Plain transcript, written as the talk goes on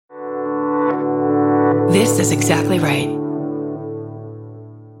This is exactly right.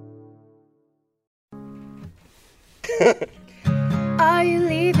 Are you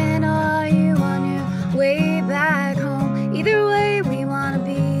leaving or are you on your way back home? Either way, we want to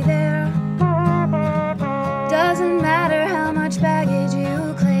be there. Doesn't matter how much baggage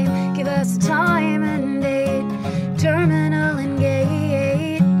you claim. Give us a time and date, terminal and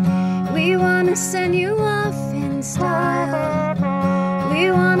gate. We want to send you off in style. We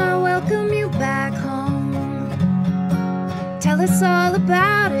want to welcome you back home. Tell us all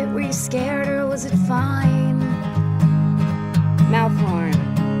about it. Were you scared or was it fine? Mouth horn.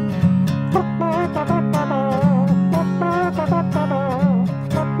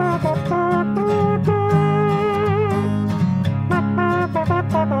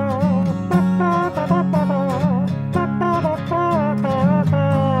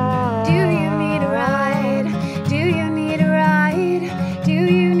 Do you need a ride? Do you need a ride? Do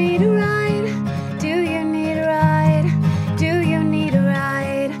you need a ride? Do you need a ride? Do you need a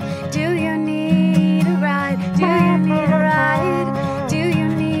ride? Do you need a ride? Do you need a ride? Do you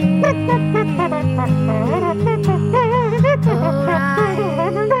need a ride?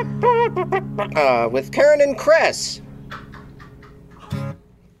 With Karen and Chris.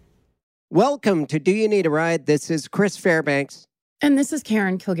 Welcome to Do You Need a Ride? This is Chris Fairbanks. And this is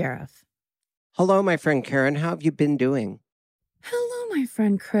Karen Kilgariff. Hello, my friend Karen. How have you been doing? Hello, my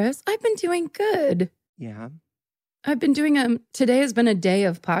friend Chris. I've been doing good. Yeah. I've been doing today has been a day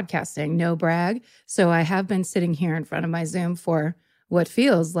of podcasting, no brag. So I have been sitting here in front of my Zoom for what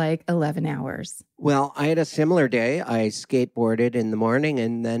feels like 11 hours. Well, I had a similar day. I skateboarded in the morning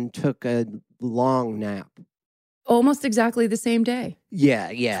and then took a long nap. Almost exactly the same day. Yeah.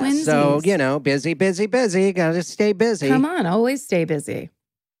 Twinsies. So, busy. Got to stay busy. Come on, always stay busy.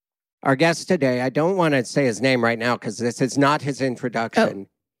 Our guest today, I don't want to say his name right now because this is not his introduction.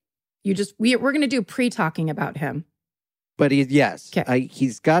 We're going to do pre-talking about him. But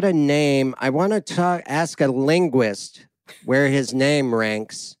he's got a name. I want to ask a linguist where his name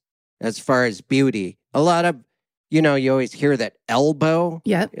ranks as far as beauty. A lot of, you always hear that elbow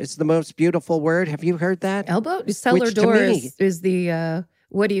is the most beautiful word. Have you heard that? Elbow? Cellar Door is the,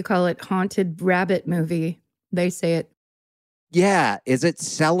 what do you call it, haunted rabbit movie. They say it. Yeah. Is it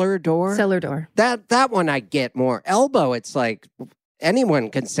cellar door? Cellar door. That one I get more. Elbow, it's like anyone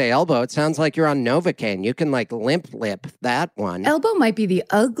can say elbow. It sounds like you're on Novocaine. You can like limp lip that one. Elbow might be the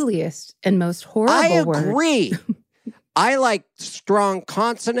ugliest and most horrible word. I agree. I like strong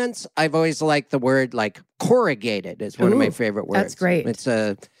consonants. I've always liked the word like corrugated is one of my favorite words. That's great.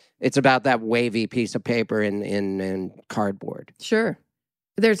 It's about that wavy piece of paper in cardboard. Sure.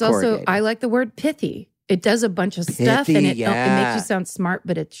 There's also, I like the word pithy. It does a bunch of stuff and it makes you sound smart,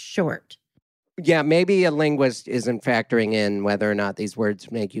 but it's short. Yeah, maybe a linguist isn't factoring in whether or not these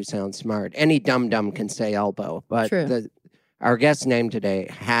words make you sound smart. Any dum-dum can say elbow, but our guest name today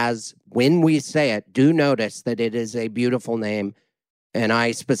has, when we say it, do notice that it is a beautiful name, and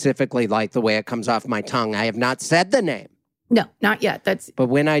I specifically like the way it comes off my tongue. I have not said the name. No, not yet. But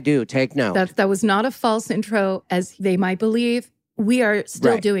when I do, take note. That was not a false intro, as they might believe. We are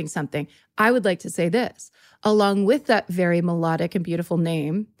still doing something. I would like to say this. Along with that very melodic and beautiful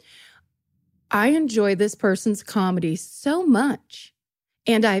name, I enjoy this person's comedy so much.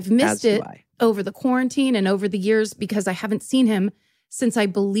 And I've missed it over the quarantine and over the years because I haven't seen him since, I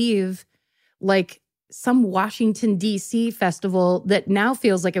believe, like some Washington, D.C. festival that now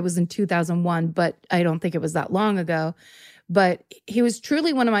feels like it was in 2001, but I don't think it was that long ago. But he was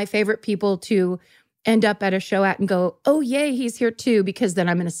truly one of my favorite people to end up at a show at and go, oh, yay, he's here too, because then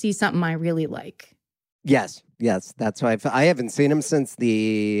I'm going to see something I really like. Yes. That's why I haven't seen him since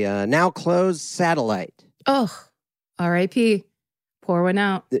the now closed Satellite. Oh, R.I.P. Pour one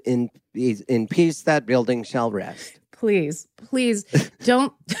out. In peace, that building shall rest. Please,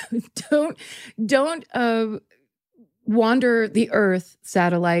 don't wander the earth,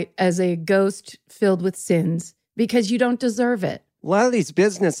 Satellite, as a ghost filled with sins, because you don't deserve it. A lot of these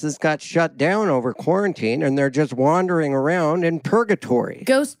businesses got shut down over quarantine, and they're just wandering around in purgatory.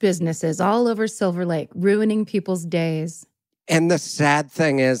 Ghost businesses all over Silver Lake, ruining people's days. And the sad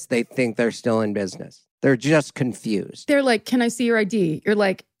thing is they think they're still in business. They're just confused. They're like, can I see your ID? You're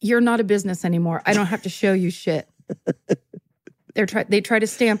like, you're not a business anymore. I don't have to show you shit. They try to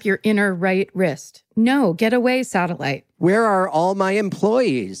stamp your inner right wrist. No, get away, Satellite. Where are all my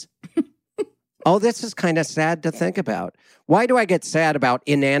employees? Oh, this is kind of sad to think about. Why do I get sad about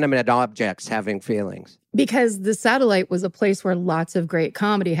inanimate objects having feelings? Because the Satellite was a place where lots of great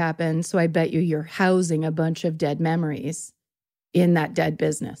comedy happened. So I bet you're housing a bunch of dead memories in that dead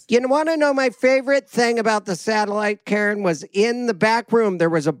business. You want to know my favorite thing about the Satellite, Karen, was in the back room, there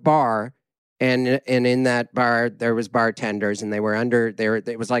was a bar. And in that bar, there was bartenders, and they were under there.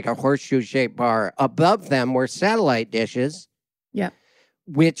 It was like a horseshoe-shaped bar. Above them were satellite dishes. Yeah.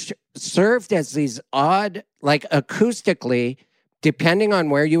 Which served as these odd, like acoustically, depending on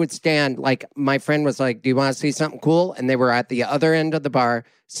where you would stand. Like my friend was like, do you want to see something cool? And they were at the other end of the bar,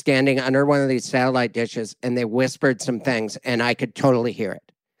 standing under one of these satellite dishes, and they whispered some things, and I could totally hear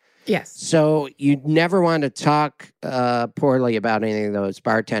it. Yes. So you'd never want to talk poorly about any of those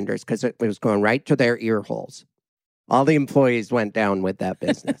bartenders because it was going right to their ear holes. All the employees went down with that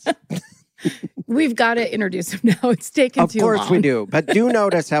business. We've got to introduce him now. It's taken too long. Of course we do. But do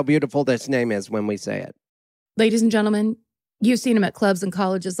notice how beautiful this name is when we say it. Ladies and gentlemen, you've seen him at clubs and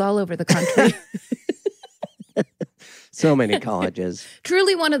colleges all over the country. So many colleges.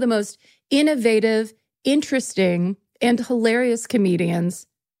 Truly one of the most innovative, interesting, and hilarious comedians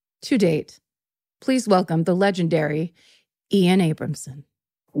to date. Please welcome the legendary Ian Abramson.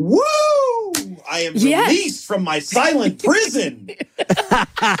 Woo! I am released from my silent prison.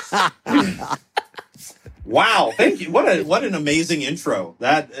 Wow, thank you. What an amazing intro.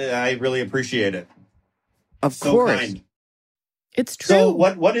 That I really appreciate it. Of course. Kind. It's true. So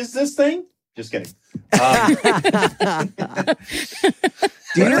what is this thing? Just kidding.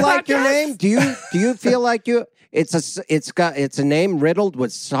 Do you like your name? Do you feel like you? It's a name riddled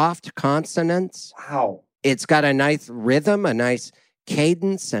with soft consonants. Wow. It's got a nice rhythm, a nice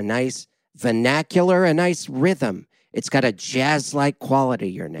cadence, a nice vernacular, a nice rhythm. It's got a jazz-like quality,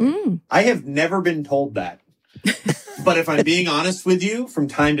 your name. I have never been told that. But if I'm being honest with you, from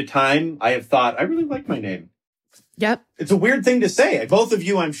time to time, I have thought, I really like my name. Yep. It's a weird thing to say. Both of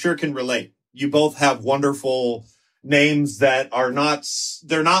you, I'm sure, can relate. You both have wonderful names that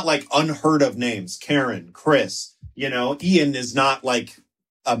they're not like unheard of names. Karen, Chris, Ian is not like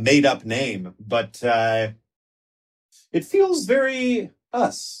a made up name, but it feels very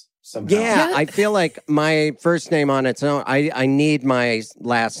us somehow. Yeah, I feel like my first name on its own, I need my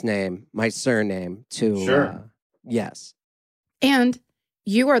last name, my surname to, Sure. Yes. And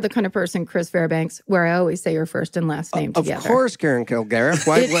you are the kind of person, Chris Fairbanks, where I always say your first and last name together. Of course, Karen Kilgariff.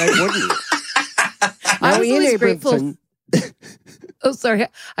 Why wouldn't you? I was always grateful. Oh, sorry.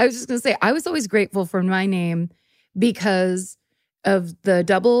 I was just going to say, I was always grateful for my name because of the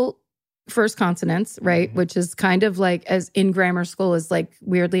double first consonants, right? Mm-hmm. Which is kind of like, as in grammar school, is like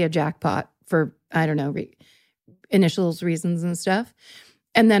weirdly a jackpot for, I don't know, initials reasons and stuff.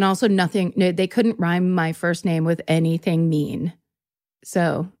 And then also they couldn't rhyme my first name with anything mean.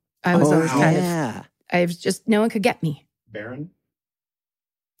 So I was always kind of, I was just, no one could get me. Baron?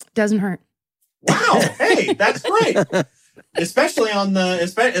 Doesn't hurt. Wow. Hey, that's great. Especially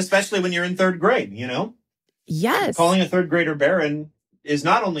especially when you're in third grade, Yes. Calling a third grader Baron is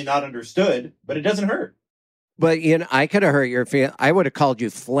not only not understood, but it doesn't hurt. But I could have hurt your feelings. I would have called you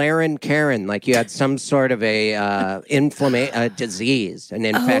Flarin Karen, like you had some sort of a disease, an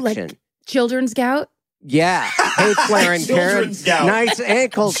infection. Like children's gout? Yeah. Hey, Flarin Karen. Gout. Nice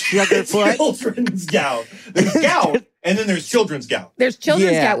ankles, Sugarfoot. Children's gout. There's gout, and then there's children's gout. There's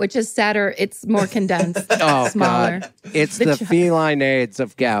children's gout, which is sadder. It's more condensed. Smaller. God. It's the feline AIDS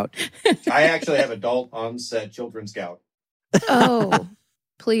of gout. I actually have adult onset children's gout. Oh,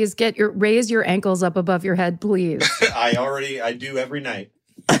 please raise your ankles up above your head, please. I do every night.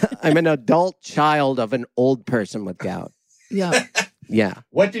 I'm an adult child of an old person with gout. Yeah. Yeah.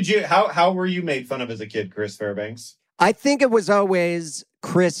 How were you made fun of as a kid, Chris Fairbanks? I think it was always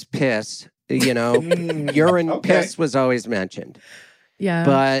Chris Piss. Urine piss was always mentioned. Yeah.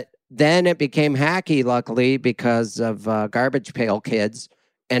 But then it became hacky, luckily, because of Garbage Pail Kids.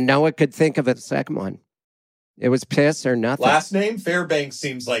 And no one could think of a second one. It was piss or nothing. Last name, Fairbanks,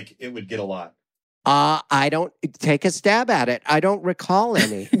 seems like it would get a lot. I don't take a stab at it. I don't recall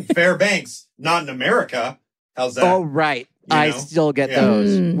any. Fairbanks, not in America. How's that? Oh, right. I still get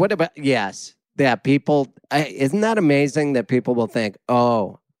those. What about, yes. Yeah, people, isn't that amazing that people will think,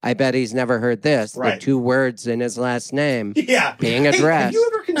 oh, I bet he's never heard this. Right. The two words in his last name being Hey, addressed. have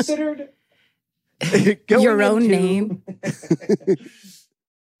you ever considered your own name?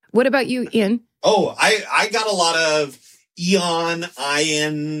 What about you, Ian? Oh, I got a lot of Eon,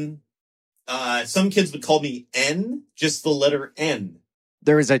 Ian. Some kids would call me N, just the letter N.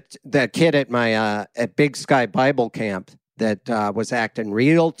 There was that kid at my at Big Sky Bible Camp that was acting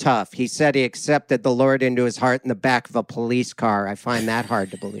real tough. He said he accepted the Lord into his heart in the back of a police car. I find that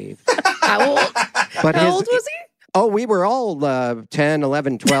hard to believe. How old? How old was he? Oh, we were all 10,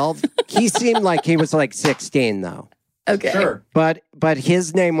 11, 12. He seemed like he was like 16, though. Okay. Sure. But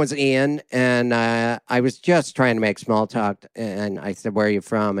his name was Ian, and I was just trying to make small talk, and I said, where are you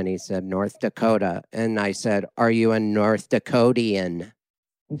from? And he said, North Dakota. And I said, are you a North Dakotian?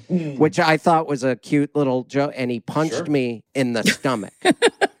 which I thought was a cute little joke. And he punched me in the stomach.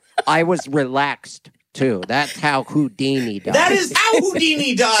 I was relaxed, too. That's how Houdini died. That is how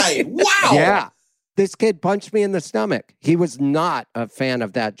Houdini died. Wow. Yeah. This kid punched me in the stomach. He was not a fan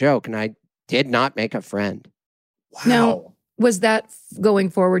of that joke, and I did not make a friend. Wow. Now, was that going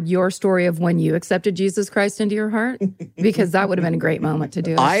forward your story of when you accepted Jesus Christ into your heart? Because that would have been a great moment to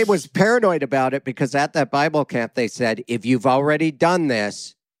do it. I was paranoid about it because at that Bible camp, they said, if you've already done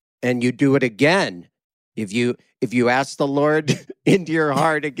this and you do it again, if you ask the Lord into your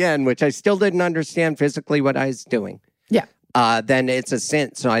heart again, which I still didn't understand physically what I was doing. Yeah. Then it's a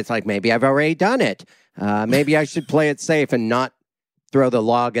sin. So I was like, maybe I've already done it. Maybe I should play it safe and not throw the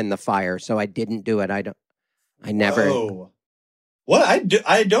log in the fire. So I didn't do it. I never. Whoa. What?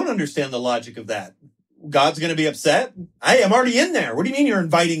 I don't understand the logic of that. God's going to be upset? I'm already in there. What do you mean you're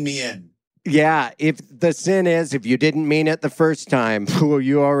inviting me in? Yeah. If the sin is, if you didn't mean it the first time,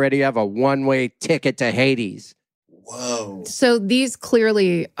 you already have a one-way ticket to Hades. Whoa. So these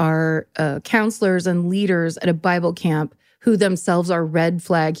clearly are counselors and leaders at a Bible camp who themselves are red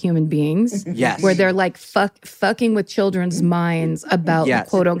flag human beings. Yes. Where they're like fucking with children's minds about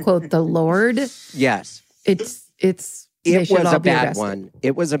quote unquote the Lord. Yes. It was a bad one.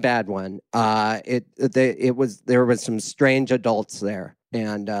 It was a bad one. There was some strange adults there,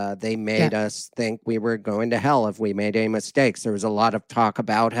 and they made us think we were going to hell if we made any mistakes. There was a lot of talk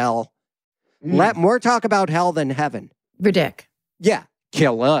about hell. More talk about hell than heaven. Ridic. Yeah.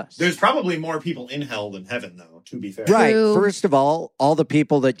 Kill us. There's probably more people in hell than heaven, though, to be fair. Right. First of all the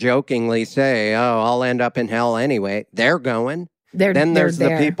people that jokingly say, oh, I'll end up in hell anyway, they're going. Then there's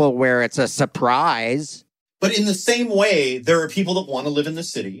the people where it's a surprise. But in the same way, there are people that want to live in the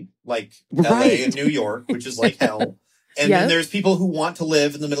city, like LA and New York, which is like hell. And then there's people who want to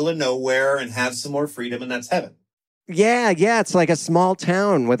live in the middle of nowhere and have some more freedom, and that's heaven. Yeah. It's like a small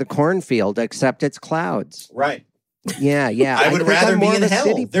town with a cornfield, except it's clouds. Right. Yeah. I would rather be in hell.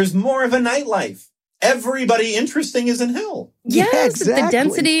 City. There's more of a nightlife. Everybody interesting is in hell. Yes, exactly. The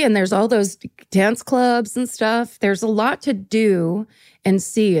density, and there's all those dance clubs and stuff. There's a lot to do and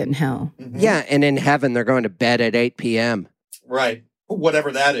see in hell. Mm-hmm. Yeah, and in heaven, they're going to bed at 8 p.m. Right.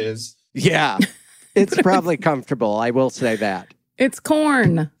 Whatever that is. Yeah. It's probably comfortable. I will say that. It's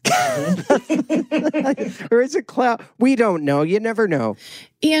corn. Or is it cloud? We don't know. You never know.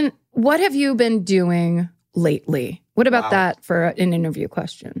 Ian, what have you been doing lately? What about that for an interview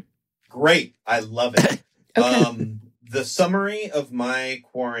question? Great. I love it. Okay. The summary of my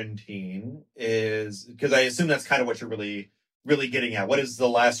quarantine is, because I assume that's kind of what you're really getting at. What has the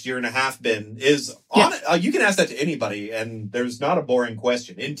last year and a half been? You can ask that to anybody, and there's not a boring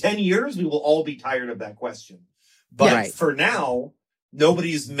question. In 10 years, we will all be tired of that question. But for now,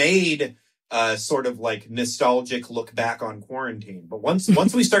 nobody's made sort of like nostalgic look back on quarantine. But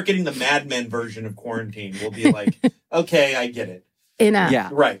once we start getting the Mad Men version of quarantine, we'll be like, okay, I get it. Enough. Yeah.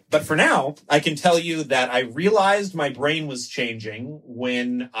 Right. But for now, I can tell you that I realized my brain was changing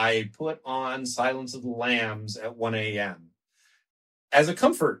when I put on Silence of the Lambs at 1 a.m. as a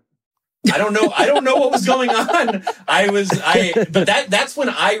comfort. I don't know what was going on. But that's when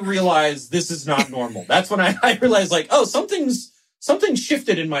I realized this is not normal. That's when I realized, like, oh, something's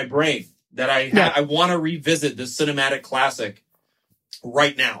shifted in my brain that I want to revisit this cinematic classic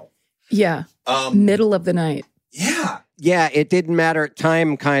right now. Yeah. Middle of the night. Yeah. Yeah, it didn't matter.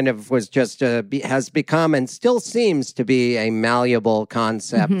 Time kind of was just has become and still seems to be a malleable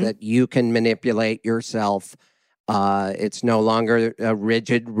concept that you can manipulate yourself. It's no longer a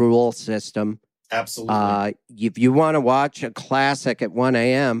rigid rule system. Absolutely. If you want to watch a classic at 1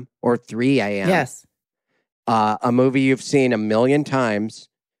 a.m. or 3 a.m., yes, a movie you've seen a million times,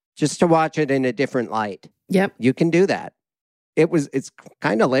 just to watch it in a different light. Yep. You can do that. It's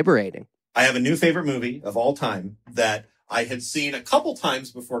kind of liberating. I have a new favorite movie of all time that I had seen a couple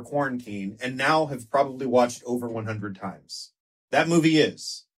times before quarantine and now have probably watched over 100 times. That movie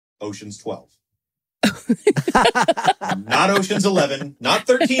is Ocean's 12. Not Ocean's 11, not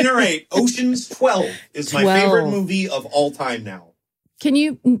 13 or 8. Ocean's 12 is my favorite movie of all time now. Can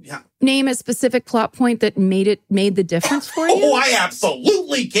you name a specific plot point that made the difference for you? Oh, I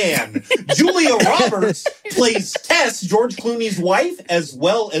absolutely can. Julia Roberts plays Tess, George Clooney's wife, as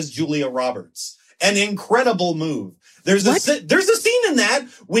well as Julia Roberts. An incredible move. There's a scene in that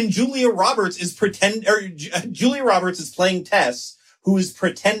when Julia Roberts is playing Tess, who is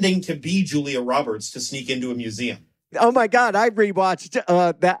pretending to be Julia Roberts to sneak into a museum. Oh my God, I rewatched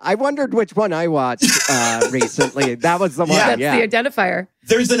that. I wondered which one I watched recently. That was the one. That's the identifier.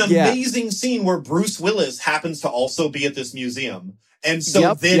 There's an amazing scene where Bruce Willis happens to also be at this museum. And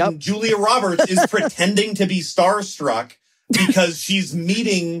so Julia Roberts is pretending to be starstruck because she's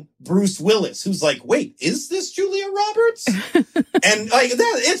meeting Bruce Willis, who's like, wait, is this Julia Roberts? And like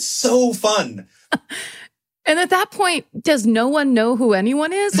that, it's so fun. And at that point, does no one know who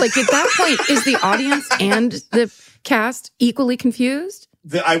anyone is? Like at that point, is the audience and the cast equally confused?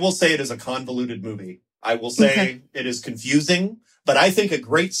 I will say it is a convoluted movie. I will say it is confusing, but I think a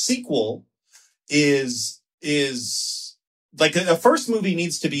great sequel is like a first movie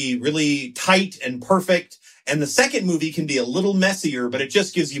needs to be really tight and perfect. And the second movie can be a little messier, but it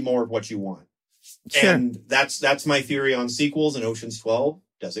just gives you more of what you want. Sure. And that's my theory on sequels, and Ocean's 12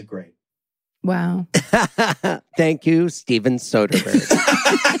 does it great. Wow. Thank you, Steven Soderbergh.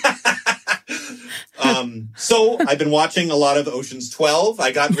 So I've been watching a lot of Ocean's 12.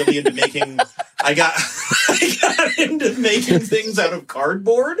 I got really into making I got into making things out of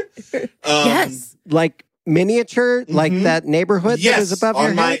cardboard. Yes. Like miniature, like that neighborhood that is above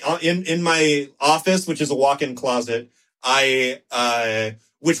your head? In my office, which is a walk-in closet,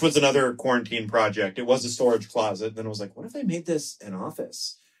 which was another quarantine project. It was a storage closet. Then I was like, what if I made this an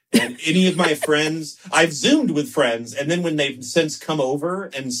office? And any of my friends, I've Zoomed with friends, and then when they've since come over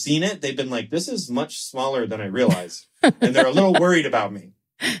and seen it, they've been like, this is much smaller than I realized. And they're a little worried about me.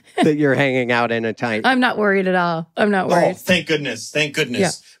 That you're hanging out in a tight. I'm not worried at all. I'm not worried. Oh, thank goodness. Thank goodness.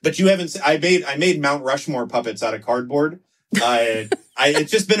 Yeah. But you haven't, I made Mount Rushmore puppets out of cardboard.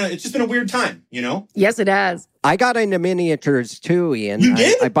 It's just been a weird time, you know? Yes, it has. I got into miniatures too, Ian. You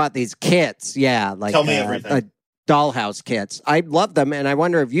did? I bought these kits. Yeah. Like, tell me everything. Dollhouse kits. I love them, and I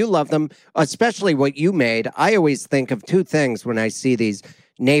wonder if you love them, especially what you made. I always think of two things when I see these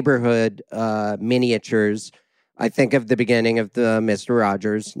neighborhood miniatures. I think of the beginning of the Mr.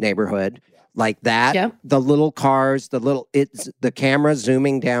 Rogers Neighborhood, like that. Yep. The little cars, it's the camera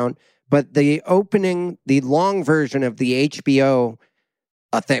zooming down. But the long version of the HBO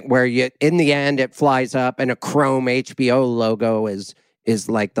thing, where in the end it flies up and a chrome HBO logo is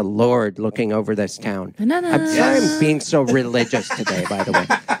like the Lord looking over this town. I'm sorry I'm being so religious today, by the way.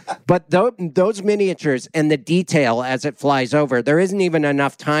 But those miniatures and the detail as it flies over, there isn't even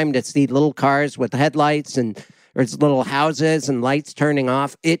enough time to see little cars with headlights and there's little houses and lights turning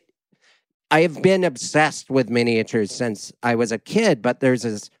off. I have been obsessed with miniatures since I was a kid, but there's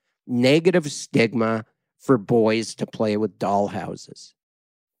this negative stigma for boys to play with doll houses.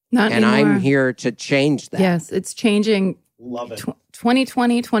 Not and anymore. I'm here to change that. Yes, it's changing. Love it.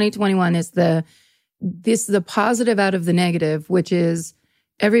 2020, 2021 is the positive out of the negative, which is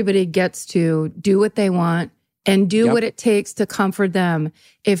everybody gets to do what they want and do what it takes to comfort them.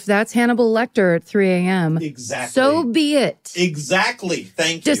 If that's Hannibal Lecter at 3 a.m., exactly. So be it. Exactly.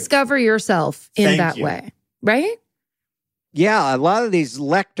 Thank you. Discover yourself in that way, right? Yeah, a lot of these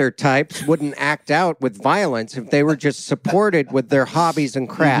Lecter types wouldn't act out with violence if they were just supported with their hobbies and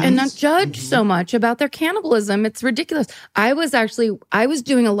crafts. And not judge so much about their cannibalism. It's ridiculous. I was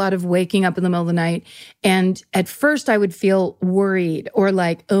doing a lot of waking up in the middle of the night. And at first I would feel worried or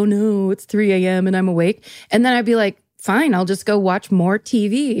like, oh no, it's 3 a.m. and I'm awake. And then I'd be like, fine, I'll just go watch more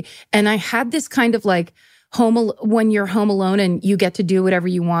TV. And I had this kind of like, when you're home alone and you get to do whatever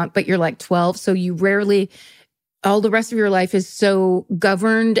you want, but you're like 12. So you rarely... all the rest of your life is so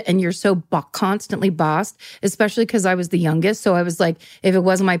governed and you're so constantly bossed, especially because I was the youngest. So I was like, if it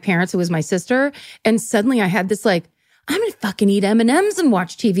wasn't my parents, it was my sister. And suddenly I had this like, I'm going to fucking eat M&Ms and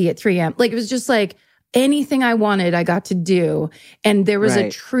watch TV at 3 a.m. Like it was just like anything I wanted, I got to do. And there was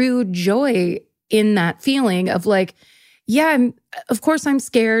a true joy in that feeling of like, yeah, of course I'm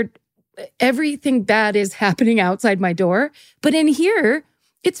scared. Everything bad is happening outside my door. But in here,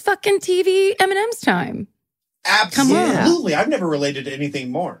 it's fucking TV M&Ms time. Absolutely. I've never related to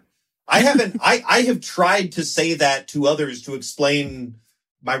anything more. I have tried to say that to others to explain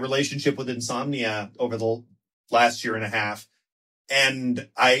my relationship with insomnia over the last year and a half. And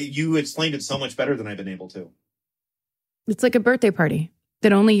you explained it so much better than I've been able to. It's like a birthday party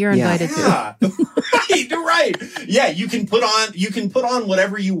that only you're invited to. Right. Yeah. You can put on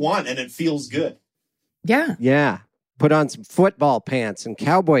whatever you want and it feels good. Yeah. Yeah. Put on some football pants and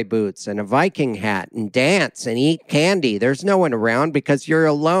cowboy boots and a Viking hat and dance and eat candy. There's no one around because you're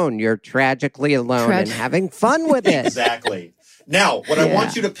alone. You're tragically alone and having fun with it. Exactly. Now, what I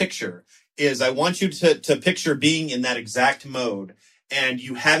want you to picture is I want you to picture being in that exact mode and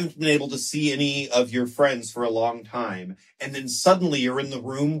you haven't been able to see any of your friends for a long time. And then suddenly you're in the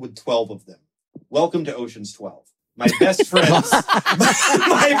room with 12 of them. Welcome to Ocean's 12. My best friends,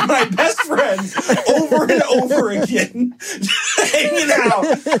 my best friends, over and over again, hanging out,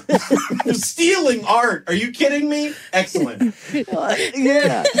 stealing art. Are you kidding me? Excellent.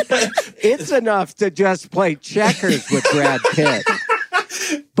 Yeah, it's enough to just play checkers with Brad Pitt.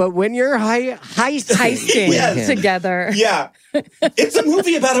 But when you're heisting together. Yeah. It's a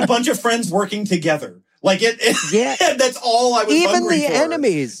movie about a bunch of friends working together. Like yeah. That's all I was hungry for. Even the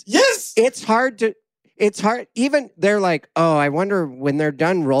enemies. Yes. It's hard. Even they're like, oh, I wonder when they're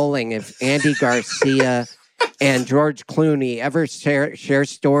done rolling if Andy Garcia and George Clooney ever share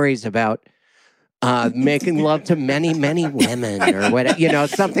stories about making love to many, many women or whatever,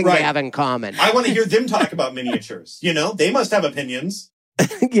 something they have in common. I want to hear them talk about miniatures. They must have opinions.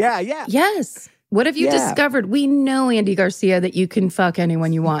 Yeah. Yes. What have you discovered? We know, Andy Garcia, that you can fuck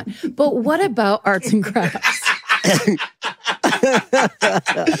anyone you want. But what about arts and crafts?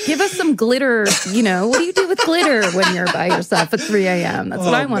 Give us some glitter. What do you do with glitter when you're by yourself at 3 a.m.? That's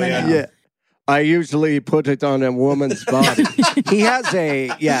what I want to know. Yeah. I usually put it on a woman's body. He has he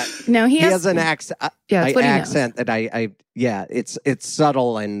has an accent. Accent that it's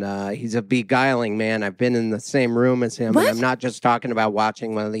subtle and he's a beguiling man. I've been in the same room as him. And I'm not just talking about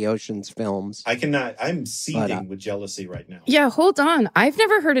watching one of the Ocean's films. I'm seething with jealousy right now. Yeah, hold on. I've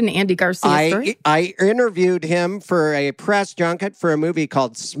never heard an Andy Garcia story. I interviewed him for a press junket for a movie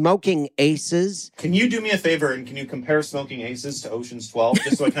called Smoking Aces. Can you do me a favor and can you compare Smoking Aces to Ocean's 12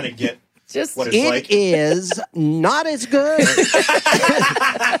 just so I kind of get what it's like? It is not as good.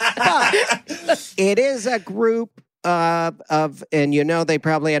 But it is a group and they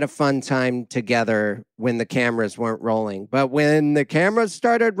probably had a fun time together when the cameras weren't rolling. But when the cameras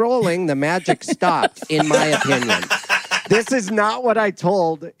started rolling, the magic stopped, in my opinion. This is not what I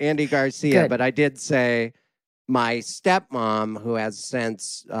told Andy Garcia, but I did say my stepmom, who has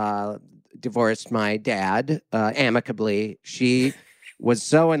since divorced my dad amicably, she was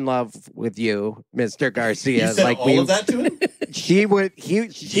so in love with you, Mr. Garcia. You said all of that to him? She would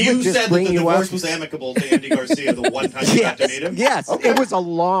just bring you up. The divorce was amicable to Andy Garcia the one time you got to meet him? Yes, it was a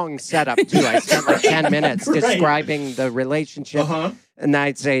long setup, too. I spent like 10 minutes describing the relationship. Uh-huh. And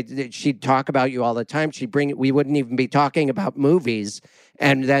I'd say she'd talk about you all the time. We wouldn't even be talking about movies.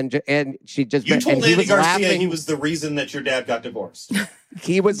 And she just... You told Andy Garcia he was the reason that your dad got divorced.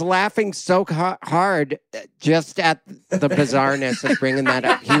 He was laughing so hard just at the bizarreness of bringing that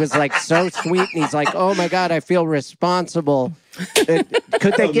up. He was like so sweet, and he's like, "Oh my God, I feel responsible.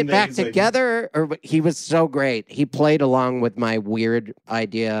 Could they get back together?" Or he was so great. He played along with my weird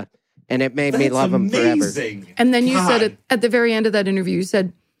idea, and it made me love him forever. And then you said at the very end of that interview, you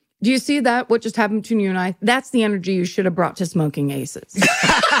said, "Do you see that? What just happened between you and I? That's the energy you should have brought to Smoking Aces."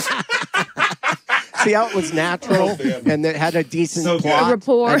 See how it was natural and it had a decent plot?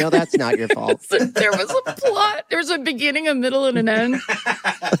 Rapport. I know that's not your fault. There was a plot. There's a beginning, a middle, and an end.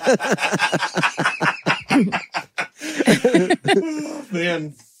 Oh,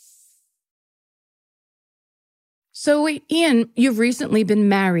 man. So wait, Ian, you've recently been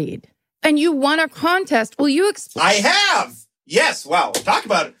married and you won a contest. Will you explain? I have. Yes. Wow. Talk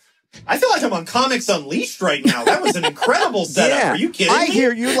about it. I feel like I'm on Comics Unleashed right now. That was an incredible setup. Yeah. Are you kidding me? I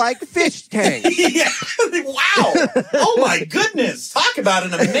hear you like fish tanks. Yeah. Wow. Oh, my goodness. Talk about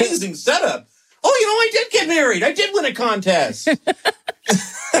an amazing setup. Oh, I did get married. I did win a contest.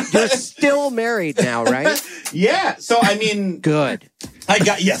 You're still married now, right? Yeah. So, I mean... Good.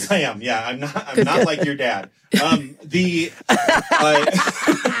 Yes, I am. Yeah, I'm not like your dad. You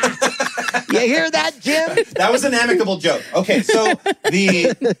hear that, Jim? That was an amicable joke. Okay, so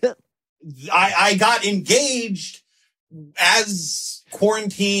I got engaged as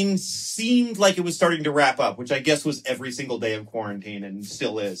quarantine seemed like it was starting to wrap up, which I guess was every single day of quarantine and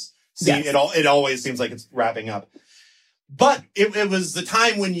still is. Yes. It always seems like it's wrapping up. But it was the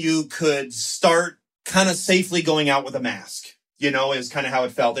time when you could start kind of safely going out with a mask, is kind of how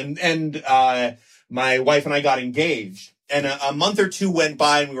it felt. And my wife and I got engaged. And a month or two went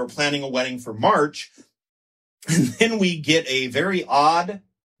by and we were planning a wedding for March. And then we get a very odd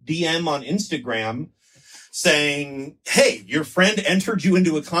DM on Instagram saying, "Hey, your friend entered you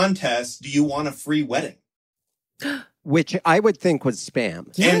into a contest. Do you want a free wedding?" Which I would think was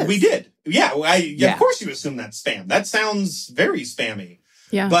spam. Yes. And we did. Yeah, of course you assume that's spam. That sounds very spammy.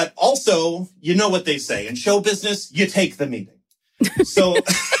 Yeah. But also, you know what they say. In show business, you take the meeting. So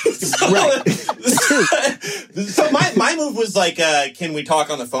my move was like, can we talk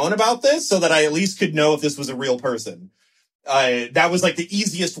on the phone about this so that I at least could know if this was a real person? That was like the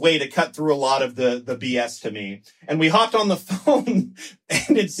easiest way to cut through a lot of the BS to me. And we hopped on the phone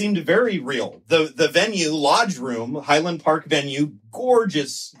and it seemed very real. The venue, Lodge Room, Highland Park venue,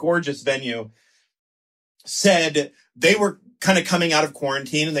 gorgeous venue, said they were kind of coming out of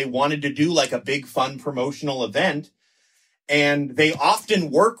quarantine and they wanted to do like a big fun promotional event. And they often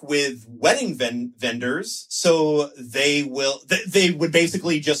work with wedding vendors. So they would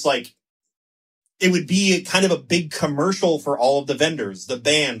basically just like it would be kind of a big commercial for all of the vendors, the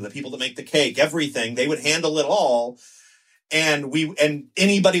band, the people that make the cake, everything. They would handle it all. And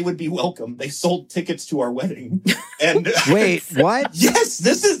anybody would be welcome. They sold tickets to our wedding. And wait, what? Yes,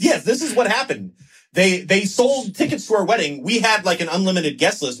 this is what happened. They sold tickets to our wedding. We had like an unlimited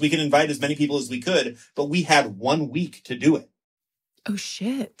guest list. We could invite as many people as we could, but we had 1 week to do it. Oh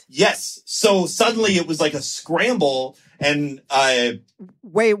shit. Yes. So suddenly it was like a scramble. And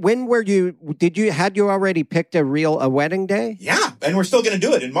wait, when had you already picked a wedding day? Yeah, and we're still going to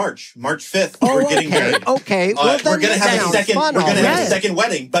do it in March 5th. Oh, we're getting married. Okay. Well, we're going to have a second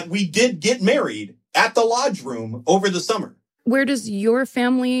wedding, but we did get married at the lodge room over the summer. Where does your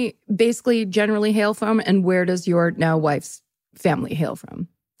family basically generally hail from, and where does your now wife's family hail from?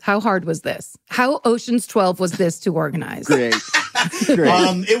 How hard was this? How Ocean's 12 was this to organize? Great.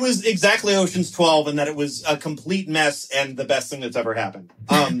 It was exactly Ocean's 12 in that it was a complete mess and the best thing that's ever happened.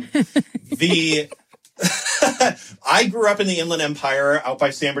 I grew up in the Inland Empire out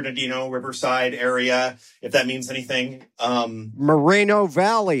by San Bernardino, Riverside area, if that means anything. Moreno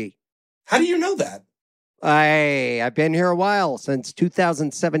Valley. How do you know that? I've been here a while, since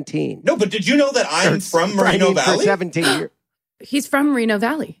 2017. No, but did you know that I'm from Moreno Valley? For 17 years. He's from Moreno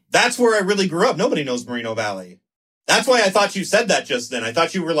Valley. That's where I really grew up. Nobody knows Moreno Valley. That's why I thought you said that just then. I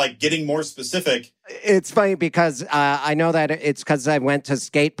thought you were like getting more specific. It's funny because I know that it's because I went to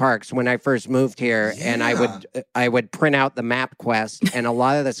skate parks when I first moved here, and I would print out the MapQuest, and a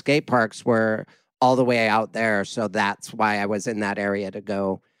lot of the skate parks were all the way out there, so that's why I was in that area to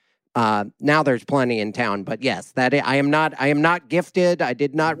go. Now there's plenty in town, but yes, I am not gifted. I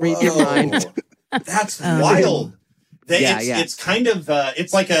did not read your mind. That's wild. Yeah. It's kind of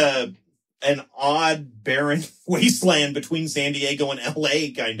it's like an odd barren wasteland between San Diego and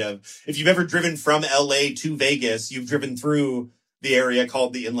LA, kind of. If you've ever driven from LA to Vegas, you've driven through the area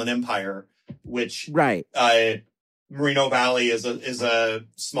called the Inland Empire, which Moreno Valley is a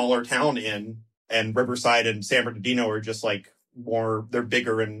smaller town in, and Riverside and San Bernardino are just like they're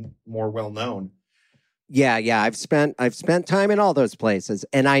bigger and more well known. Yeah. I've spent time in all those places,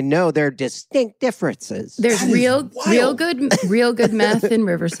 and I know there are distinct differences. There's real good meth in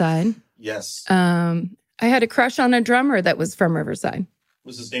Riverside. Yes. I had a crush on a drummer that was from Riverside.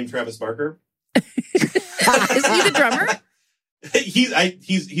 Was his name Travis Barker? Is he the drummer?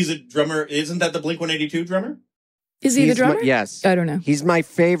 He's a drummer. Isn't that the Blink-182 drummer? Is he the drummer? Yes. I don't know. He's my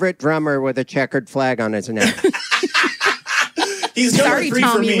favorite drummer with a checkered flag on his neck. He's sorry, three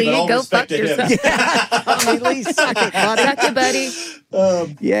Tommy for me, Lee. but all Go respect fuck to yourself. him. Tommy Lee, suck it, buddy. Suck it,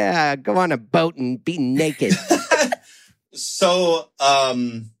 buddy. Yeah, go on a boat and be naked. So,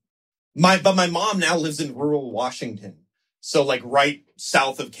 my mom now lives in rural Washington. So like right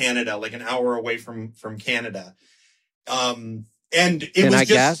south of Canada, like an hour away from Canada. And it can was I just,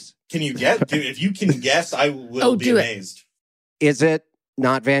 guess? Can you guess? Dude, if you can guess, I will be amazed. Is it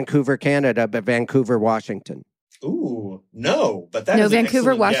not Vancouver, Canada, but Vancouver, Washington? Ooh, no, but that no, is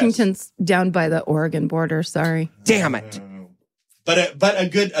Vancouver, an Washington's down by the Oregon border. Sorry. Damn it. But a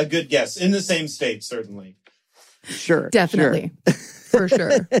good guess in the same state, certainly. Sure. Definitely. Sure. For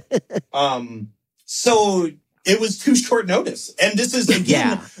sure. So it was too short notice. And this is,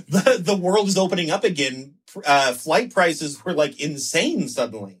 again, the world is opening up again. Flight prices were like insane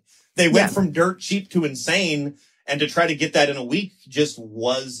suddenly. They went from dirt cheap to insane. And to try to get that in a week just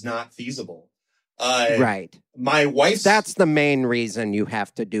was not feasible. Right. My wife's... That's the main reason you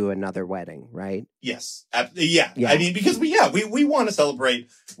have to do another wedding, right? Yes. Yeah. I mean, because we want to celebrate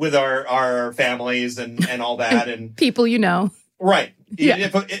with our families and all that. And people you know. Right. Yeah.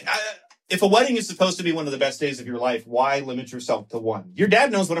 If a wedding is supposed to be one of the best days of your life, why limit yourself to one? Your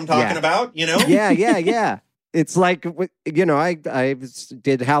dad knows what I'm talking about, you know? Yeah. It's like, you know, I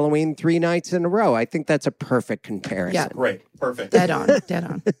did Halloween 3 nights in a row. I think that's a perfect comparison. Yeah. Great. Perfect. Dead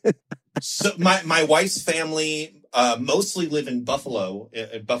on. So my wife's family mostly live in Buffalo,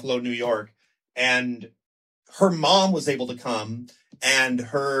 New York. And her mom was able to come, and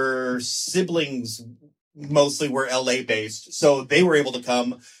her siblings mostly were LA based. So they were able to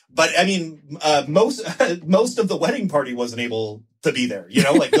come. But I mean, most of the wedding party wasn't able to be there, you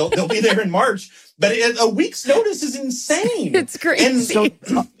know, like they'll be there in March, but a week's notice is insane. It's crazy. And so,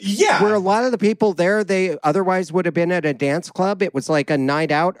 were a lot of the people there, they otherwise would have been at a dance club? It was like a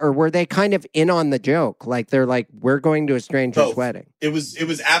night out, or were they kind of in on the joke? Like they're like, we're going to a stranger's wedding. It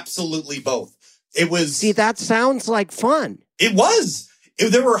was absolutely both. It was. See, that sounds like fun. It was.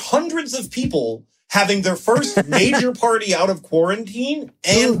 There were hundreds of people having their first major party out of quarantine,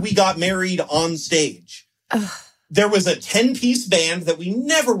 and we got married on stage. There was a 10-piece band that we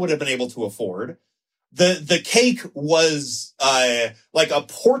never would have been able to afford. The cake was like a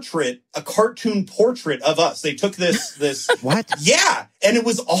cartoon portrait of us. They took this What? Yeah, and it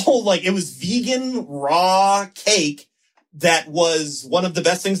was all like, it was vegan raw cake that was one of the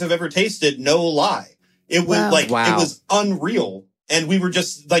best things I've ever tasted, no lie. It was it was unreal. And we were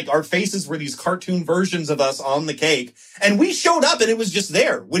just like, our faces were these cartoon versions of us on the cake. And we showed up and it was just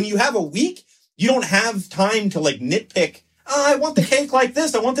there. When you have a week, you don't have time to like nitpick. Oh, I want the cake like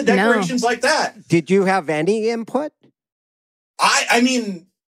this. I want the decorations like that. Did you have any input? I mean,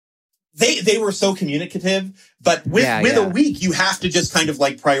 they were so communicative, but with a week, you have to just kind of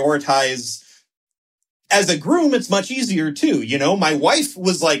like prioritize. As a groom, it's much easier too. You know, my wife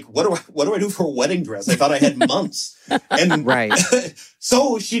was like, what do I do for a wedding dress? I thought I had months. And right.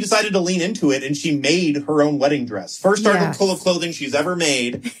 So she decided to lean into it and she made her own wedding dress. First article of clothing she's ever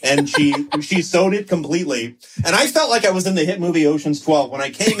made. And she sewed it completely. And I felt like I was in the hit movie Ocean's 12 when I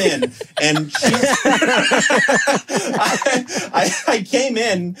came in and I came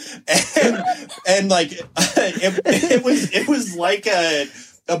in and like, it was like a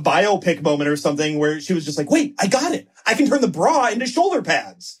biopic moment or something where she was just like, wait, I got it. I can turn the bra into shoulder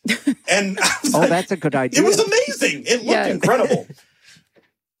pads. And I was like, that's a good idea. It was amazing. It looked incredible.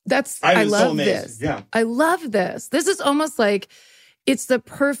 I love so this. Yeah. I love this. This is almost like it's the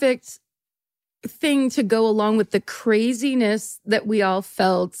perfect thing to go along with the craziness that we all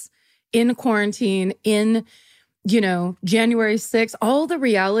felt in quarantine, in, January 6th, all the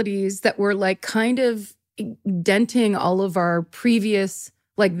realities that were like kind of denting all of our previous,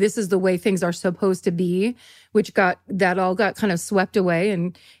 like, this is the way things are supposed to be, which all got kind of swept away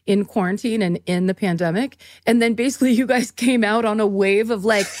in quarantine and in the pandemic. And then basically you guys came out on a wave of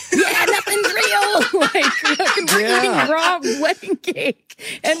like, yeah, nothing's real. Like, eating raw wedding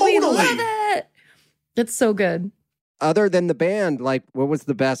cake. And we love it. It's so good. Other than the band, like, what was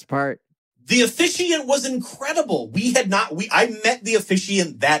the best part? The officiant was incredible. I met the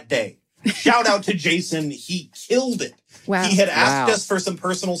officiant that day. Shout out to Jason. He killed it. Wow. He had asked us for some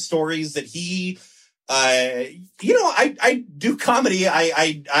personal stories that he, I do comedy.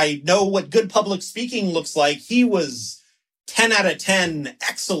 I know what good public speaking looks like. He was 10 out of 10.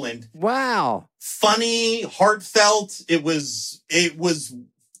 Excellent. Wow. Funny, heartfelt. It was,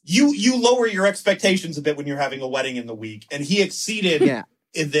 you lower your expectations a bit when you're having a wedding in the week, and he exceeded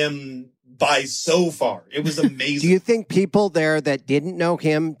them by so far. It was amazing. Do you think people there that didn't know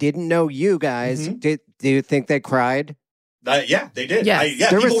him, didn't know you guys, do you think they cried? Yeah, they did. Yes.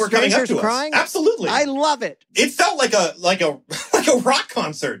 People were coming up to crying? us. Absolutely. I love it. It felt like a rock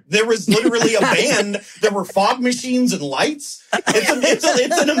concert. There was literally a band. There were fog machines and lights.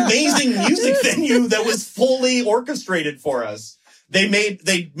 It's an amazing music venue that was fully orchestrated for us. They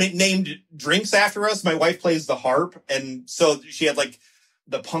named drinks after us. My wife plays the harp, and so she had like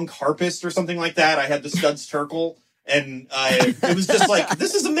the punk harpist or something like that. I had the Studs Terkel. And it was just like,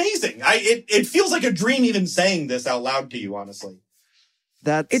 this is amazing. It feels like a dream even saying this out loud to you, honestly.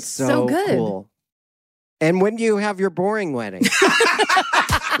 It's so good. Cool. And when do you have your boring wedding?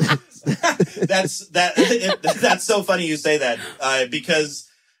 That's so funny you say that, because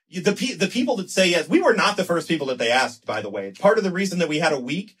the people that say yes, we were not the first people that they asked, by the way. Part of the reason that we had a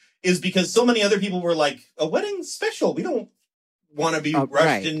week is because so many other people were like, a wedding special, we don't want to be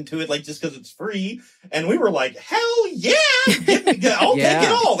rushed into it like just because it's free. And we were like, hell yeah, I'll take it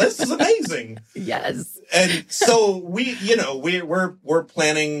all. This is amazing. Yes. And so we're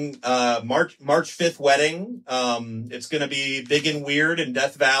planning March 5th wedding. It's going to be big and weird in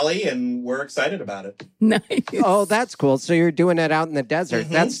Death Valley, and we're excited about it. Nice. Oh, that's cool. So you're doing it out in the desert.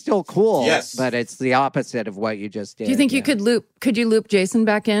 That's still cool. Yes. But it's the opposite of what you just did. Do you think you could loop Jason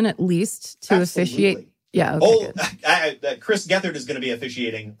back in at least to officiate? Yeah. Okay, Chris Gethard is going to be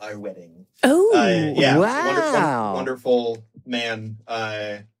officiating our wedding. Oh, wow! Wonderful man,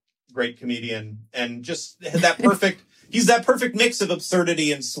 great comedian, and just that perfect. He's that perfect mix of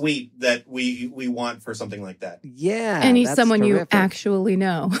absurdity and sweet that we want for something like that. Yeah, and he's someone terrific. You actually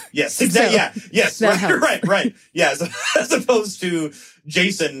know. Yes, exactly. Yes, right. Yeah, as opposed to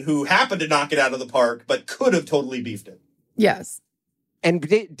Jason, who happened to knock it out of the park, but could have totally beefed it. Yes. And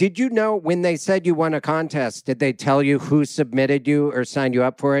did you know when they said you won a contest, did they tell you who submitted you or signed you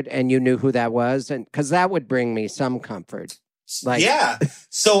up for it, and you knew who that was? And because that would bring me some comfort. Yeah.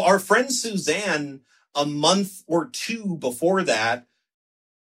 So our friend Suzanne, a month or two before that,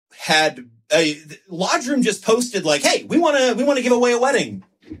 had Lodge Room just posted like, "Hey, we want to give away a wedding.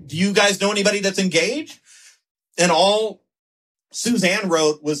 Do you guys know anybody that's engaged?" And all Suzanne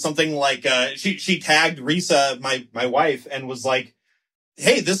wrote was something like she tagged Risa, my wife, and was like,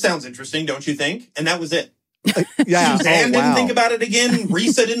 "Hey, this sounds interesting, don't you think?" And that was it. Yeah. Suzanne didn't think about it again.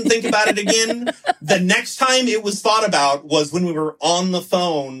 Risa didn't think about it again. The next time it was thought about was when we were on the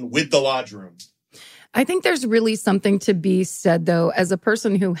phone with the lodge room. I think there's really something to be said, though, as a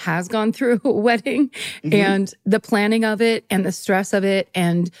person who has gone through a wedding and the planning of it and the stress of it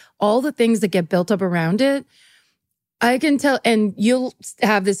and all the things that get built up around it. I can tell, and you'll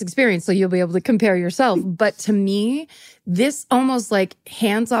have this experience, so you'll be able to compare yourself. But to me, this almost like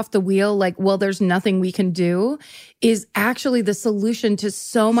hands off the wheel, like, well, there's nothing we can do, is actually the solution to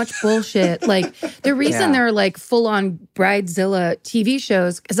so much bullshit. Like, the reason there are like full on Bridezilla TV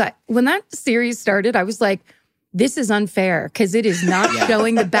shows, because when that series started, I was like, this is unfair because it is not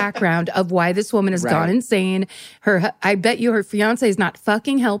showing the background of why this woman has gone insane. I bet you her fiance is not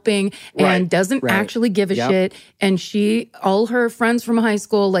fucking helping and doesn't actually give a shit. And all her friends from high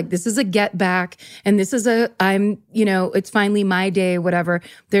school, like, this is a get back. And this is it's finally my day, whatever.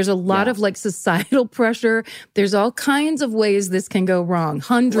 There's a lot of like societal pressure. There's all kinds of ways this can go wrong.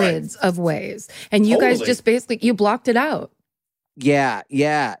 Hundreds of ways. And you guys just basically, you blocked it out.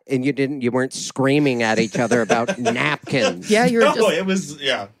 Yeah. And you weren't screaming at each other about napkins. Yeah, it was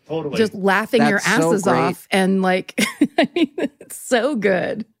totally. Just laughing your asses off. And like, I mean, it's so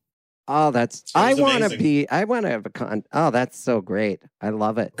good. Oh, I want to have oh, that's so great. I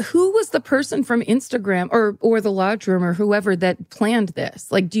love it. Who was the person from Instagram or the lodge room or whoever that planned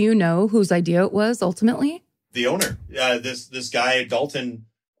this? Like, do you know whose idea it was ultimately? The owner. This guy, Dalton,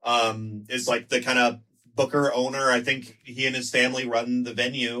 is like the kind of booker owner. I think he and his family run the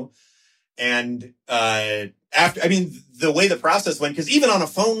venue. And the way the process went, because even on a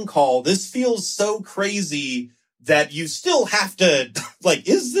phone call, this feels so crazy that you still have to, like,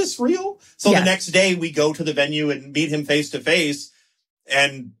 is this real? So the next day we go to the venue and meet him face to face.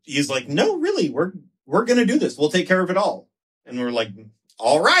 And he's like, no, really, we're going to do this. We'll take care of it all. And we're like,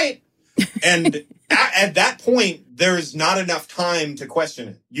 all right. And at that point, there's not enough time to question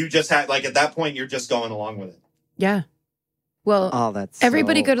it. You just had, like, at that point, you're just going along with it. Yeah. Well, that's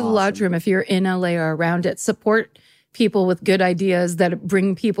everybody so go to the lodge room if you're in LA or around it. Support people with good ideas that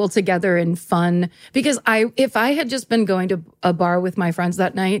bring people together in fun. Because if I had just been going to a bar with my friends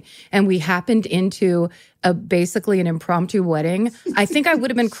that night and we happened into basically an impromptu wedding, I think I would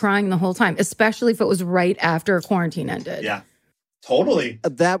have been crying the whole time, especially if it was right after quarantine ended. Yeah, totally.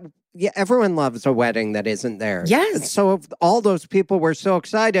 Everyone loves a wedding that isn't theirs. Yes. And so all those people were so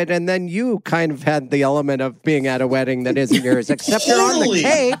excited, and then you kind of had the element of being at a wedding that isn't yours, except you're on the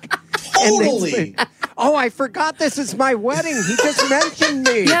cake. Totally. Oh, I forgot this is my wedding. He just mentioned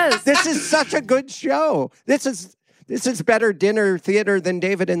me. Yes. This is such a good show. This is better dinner theater than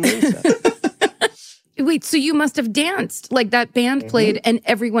David and Lisa. Wait, so you must have danced. Like that band played and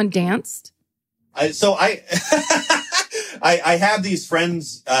everyone danced? I have these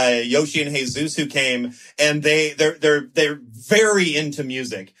friends, Yoshi and Jesus, who came, and they're very into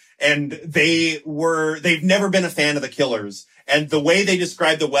music, and they've never been a fan of the Killers. And the way they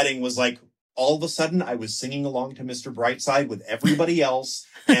described the wedding was like, all of a sudden I was singing along to Mr. Brightside with everybody else,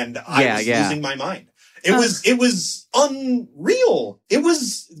 and I was losing my mind. It was unreal. It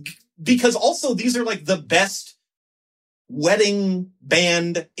was because also these are like the best wedding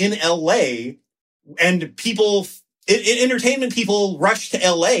band in LA, and entertainment people rush to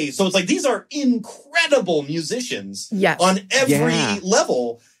LA. So it's like, these are incredible musicians on every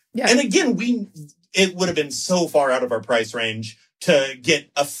level. Yeah. And again, it would have been so far out of our price range to get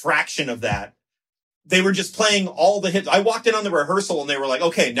a fraction of that. They were just playing all the hits. I walked in on the rehearsal and they were like,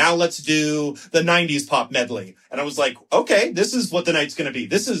 okay, now let's do the 90s pop medley. And I was like, okay, this is what the night's going to be.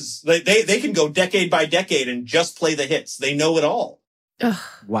 This is, they can go decade by decade and just play the hits. They know it all. Ugh,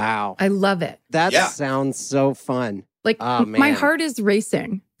 wow. I love it. That sounds so fun. Like, my heart is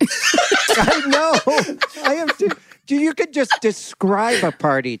racing. I know. I am too. You could just describe a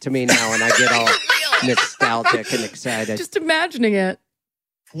party to me now and I get all nostalgic and excited. Just imagining it.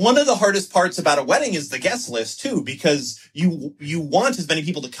 One of the hardest parts about a wedding is the guest list too, because you want as many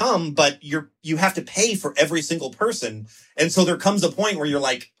people to come, but you have to pay for every single person. And so there comes a point where you're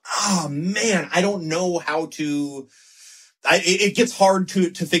like, oh man, I don't know how to, it gets hard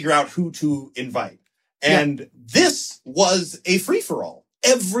to figure out who to invite. And this was a free-for-all.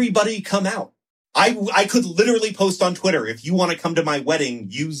 Everybody come out. I could literally post on Twitter, if you want to come to my wedding,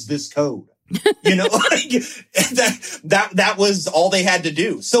 use this code. You know, like, that was all they had to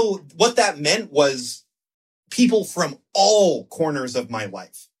do. So what that meant was people from all corners of my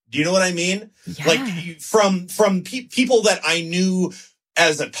life. Do you know what I mean? Yeah. Like from people that I knew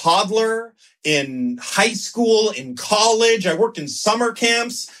as a toddler, in high school, in college. I worked in summer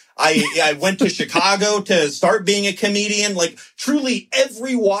camps. I went to Chicago to start being a comedian. Like truly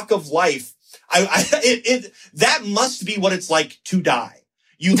every walk of life. That must be what it's like to die.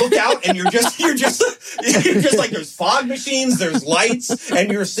 You look out and you're just like, there's fog machines, there's lights,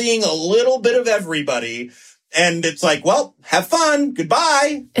 and you're seeing a little bit of everybody. And it's like, well, have fun.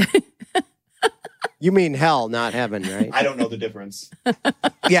 Goodbye. You mean hell, not heaven, right? I don't know the difference.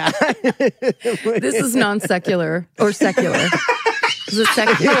 Yeah. This is non-secular or secular. Is it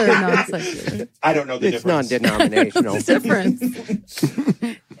secular or non-secular? I don't know the It's difference. non-denominational. Difference.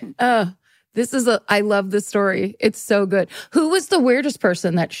 I love this story. It's so good. Who was the weirdest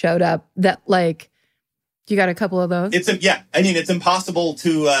person that showed up that, like, you got a couple of those? It's impossible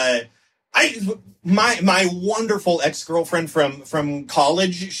to, my wonderful ex-girlfriend from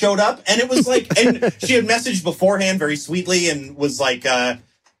college showed up, and it was like, and she had messaged beforehand very sweetly and was like, hey,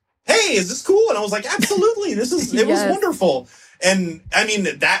 is this cool? And I was like, absolutely. It was wonderful. And I mean,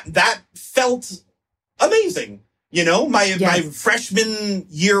 that felt amazing. You know, my freshman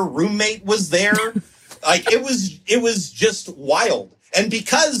year roommate was there. Like, it was just wild. And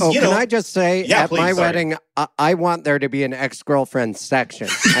because, can I just say, at my wedding, I want there to be an ex-girlfriend section.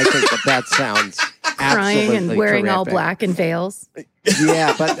 I think that sounds crying and wearing terrific. all black and veils.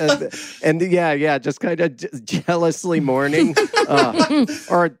 Yeah, but just kind of jealously mourning.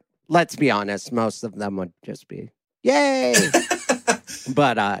 Or let's be honest, most of them would just be, yay!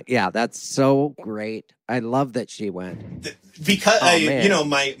 But that's so great. I love that she went. Because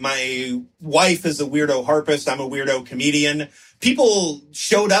my wife is a weirdo harpist. I'm a weirdo comedian. People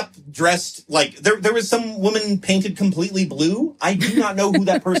showed up dressed like there was some woman painted completely blue. I do not know who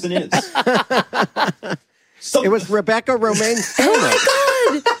that person is. It was Rebecca Romaine. Oh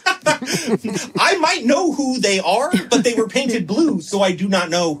my God! I might know who they are, but they were painted blue, so I do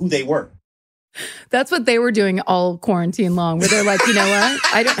not know who they were. That's what they were doing all quarantine long, where they're like, you know what?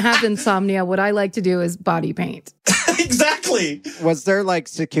 I don't have insomnia. What I like to do is body paint. Exactly. Was there like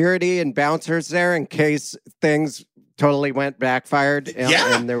security and bouncers there in case things totally went backfired?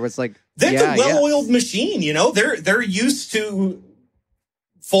 Yeah. And there was like... That's a well-oiled machine, you know? They're used to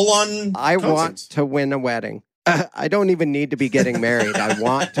full-on I concerts. want to win a wedding. I don't even need to be getting married. I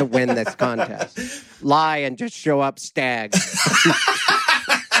want to win this contest. Lie and just show up stagged.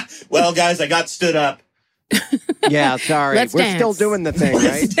 Well, guys, I got stood up. Yeah, sorry. Let's We're dance. still doing the thing,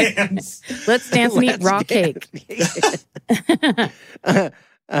 right? Let's dance and eat raw cake.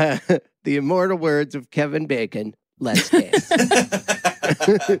 The immortal words of Kevin Bacon. Let's dance.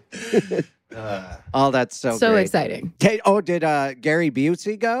 That's so great. Exciting. Did Gary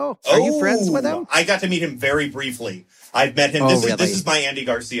Busey go? Are you friends with him? I got to meet him very briefly. I've met him. Really? This is my Andy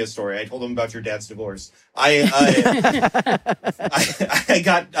Garcia story. I told him about your dad's divorce. I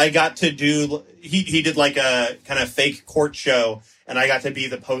got to do. He did like a kind of fake court show, and I got to be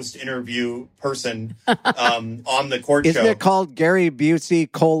the post-interview person on the court show. Isn't it called Gary Busey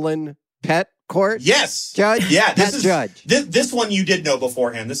Pet Court? Yes. Judge? Yeah. Pet Judge. This one you did know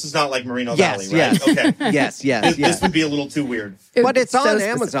beforehand. This is not like Moreno Valley, right? Yes. Okay. Yes. This would be a little too weird. But it's on so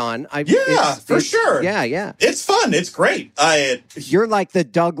Amazon. For sure. Yeah. It's fun. It's great. You're like the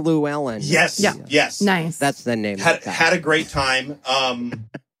Doug Llewellyn. Yes. Yeah. Yes. Nice. That's the name. Had a great time.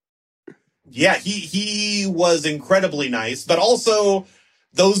 He was incredibly nice, but also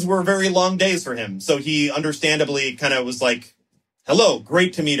those were very long days for him. So he understandably kind of was like, hello,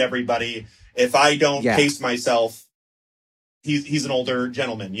 great to meet everybody. If I don't pace myself, he's an older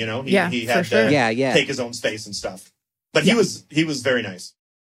gentleman, you know? He had to take his own space and stuff. But he was very nice.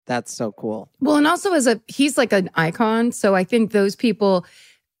 That's so cool. Well, and also he's like an icon. So I think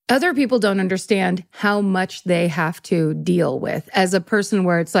other people don't understand how much they have to deal with as a person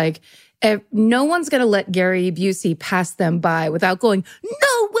where it's like, no one's going to let Gary Busey pass them by without going,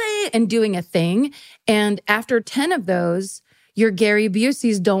 no way, and doing a thing. And after 10 of those, your Gary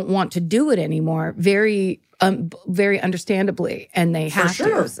Buseys don't want to do it anymore, very understandably, and they have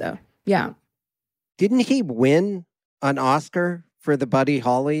to. So, yeah. Didn't he win an Oscar for the Buddy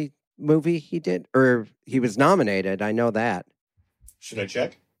Holly movie he did? Or he was nominated, I know that. Should I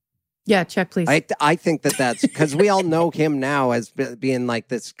check? Yeah, check, please. I think that's because we all know him now as being like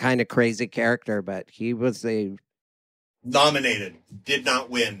this kind of crazy character, but he was nominated, did not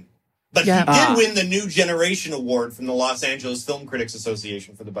win. But he did win the New Generation Award from the Los Angeles Film Critics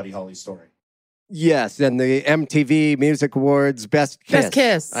Association for the Buddy Holly story. Yes, and the MTV Music Awards Best Kiss. Best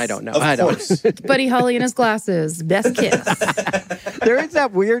Kiss. I don't know. Of course. Buddy Holly in his glasses. Best kiss. There is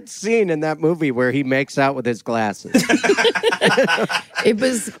that weird scene in that movie where he makes out with his glasses. It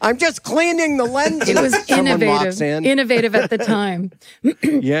was... I'm just cleaning the lenses. It was innovative. In. Innovative at the time.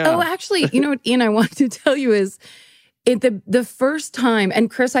 Yeah. Oh, actually, you know what, Ian, I wanted to tell you is The first time, and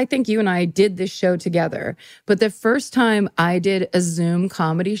Chris, I think you and I did this show together, but the first time I did a Zoom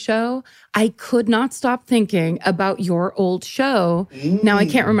comedy show, I could not stop thinking about your old show. Now I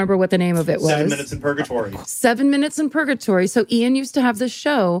can't remember what the name of it was. 7 Minutes in Purgatory. 7 Minutes in Purgatory. So Ian used to have this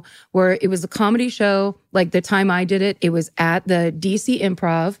show where it was a comedy show. Like the time I did it, it was at the DC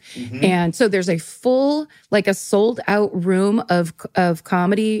Improv. And so there's a full, like a sold out room of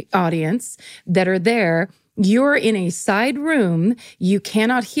comedy audience that are there. You're in a side room, you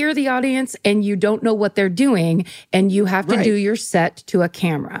cannot hear the audience, and you don't know what they're doing, and you have to do your set to a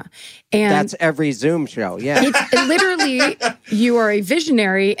camera. And that's every Zoom show, yeah. It's literally, you are a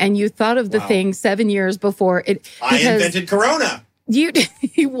visionary, and you thought of the thing 7 years before it. I invented Corona.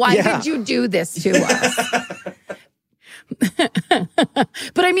 Why did you do this to us?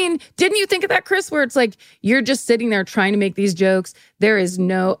 But I mean, didn't you think of that, Chris, where it's like, you're just sitting there trying to make these jokes. There is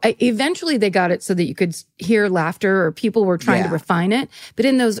eventually they got it so that you could hear laughter or people were trying to refine it. But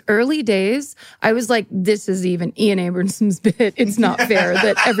in those early days, I was like, this is even Ian Abramson's bit. It's not fair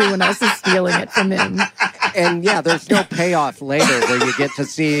that everyone else is stealing it from him. And yeah, there's no payoff later where you get to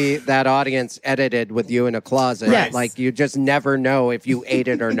see that audience edited with you in a closet. Yes. Like you just never know if you ate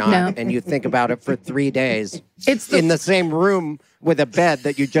it or not. No. And you think about it for 3 days. It's in the same room with a bed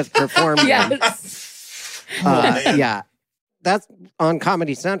that you just performed in. Yeah. That's on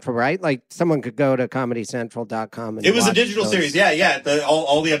Comedy Central, right? Like someone could go to comedycentral.com and it was a watch digital those. series. Yeah.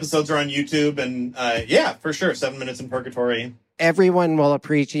 All the episodes are on YouTube, and for sure, 7 Minutes in Purgatory. Everyone will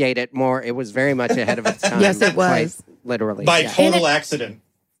appreciate it more. It was very much ahead of its time. Yes, it was. Quite literally. By total accident.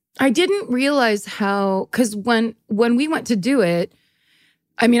 I didn't realize how, because when we went to do it,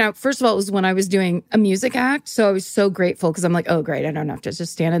 I mean, first of all, it was when I was doing a music act. So I was so grateful because I'm like, oh, great. I don't have to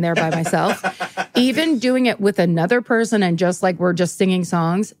just stand in there by myself. Even doing it with another person and just like we're just singing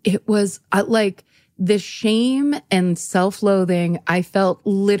songs, it was like the shame and self-loathing. I felt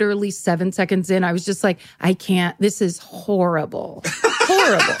literally 7 seconds in. I was just like, I can't. This is horrible.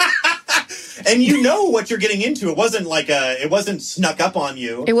 Horrible. And you know what you're getting into. It wasn't like it wasn't snuck up on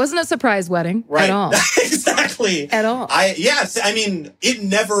you. It wasn't a surprise wedding at all. Exactly. At all. I mean, it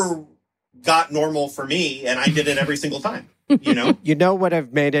never got normal for me, and I did it every single time. You know? You know what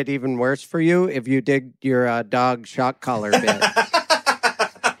have made it even worse for you? If you did your dog shock collar bit.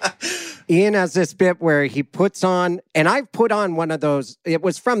 Ian has this bit where he puts on, and I've put on one of those, it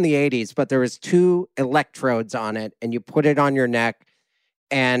was from the 80s, but there was 2 electrodes on it, and you put it on your neck.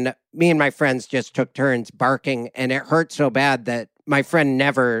 And me and my friends just took turns barking, and it hurt so bad that my friend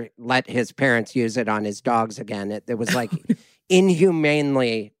never let his parents use it on his dogs again. It was like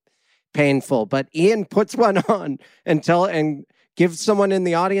inhumanely painful. But Ian puts one on and gives someone in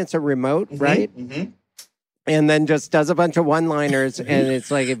the audience a remote, right? Mm-hmm. And then just does a bunch of one-liners, and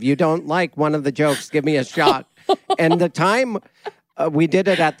it's like, if you don't like one of the jokes, give me a shot. And the time we did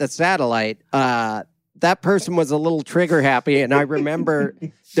it at the Satellite, that person was a little trigger happy. And I remember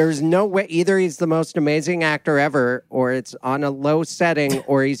there's no way, either he's the most amazing actor ever, or it's on a low setting,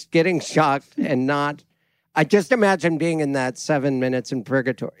 or he's getting shocked and not. I just imagine being in that 7 Minutes in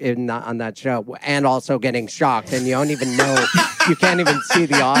Purgatory on that show and also getting shocked. And you don't even know, you can't even see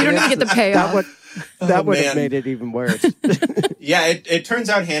the audience. You don't even get the payoff. That would have made it even worse. Yeah, it turns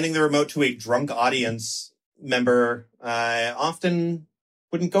out handing the remote to a drunk audience member often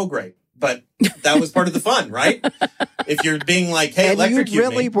wouldn't go great. But that was part of the fun, right? If you're being like, hey, electrocute you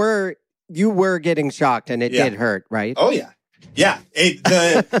really me. You were getting shocked, and it did hurt, right? Oh, yeah. Yeah.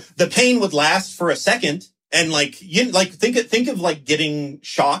 The pain would last for a second. And think of like getting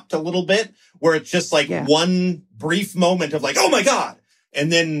shocked a little bit, where it's just like one brief moment of like, oh my God.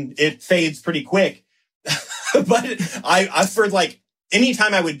 And then it fades pretty quick. But I for like,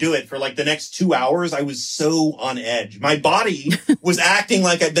 anytime I would do it for like the next 2 hours, I was so on edge. My body was acting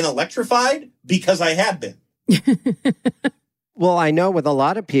like I'd been electrified because I had been. Well, I know with a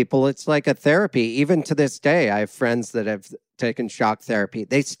lot of people, it's like a therapy. Even to this day, I have friends that have taken shock therapy.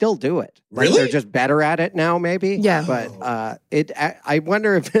 They still do it. Like really? They're just better at it now, maybe. Yeah. But I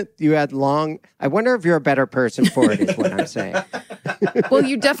wonder if you had I wonder if you're a better person for it, is what I'm saying. Well,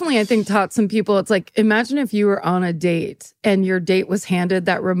 you definitely, I think, taught some people. It's like, imagine if you were on a date and your date was handed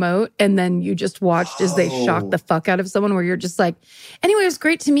that remote and then you just watched as they shocked the fuck out of someone, where you're just like, anyway, it was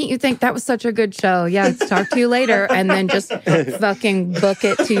great to meet you. Think that was such a good show. Yeah, let's talk to you later. And then just fucking book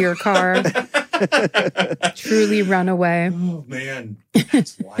it to your car. Truly run away. Oh, man.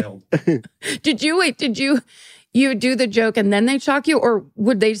 That's wild. Did you do the joke and then they shock you? Or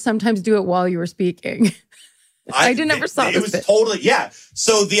would they sometimes do it while you were speaking? I never saw this. It was totally, yeah.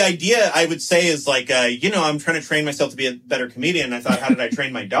 So the idea, I would say, is like, I'm trying to train myself to be a better comedian. I thought, how did I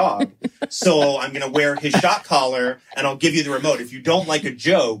train my dog? So I'm going to wear his shock collar and I'll give you the remote. If you don't like a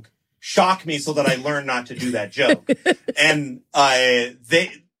joke, shock me so that I learn not to do that joke. And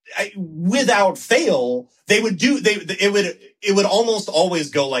without fail, it would almost always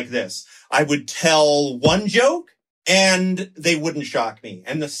go like this. I would tell one joke and they wouldn't shock me.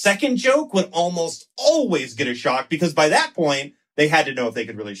 And the second joke would almost always get a shock because by that point, they had to know if they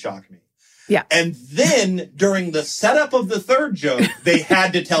could really shock me. Yeah. And then during the setup of the third joke, they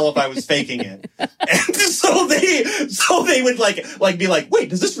had to tell if I was faking it. And so they would like be like, wait,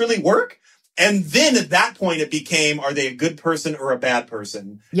 does this really work? And then at that point it became, are they a good person or a bad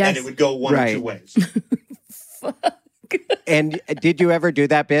person? Yes. And it would go one of two ways. Fuck. And did you ever do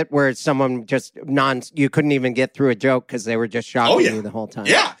that bit where someone just you couldn't even get through a joke because they were just shocking you the whole time?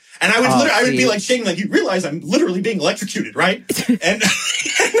 Yeah. And I would be like shaking, like, you realize I'm literally being electrocuted, right? And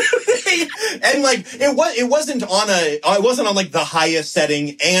and like it wasn't on like the highest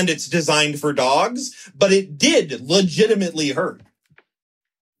setting and it's designed for dogs, but it did legitimately hurt.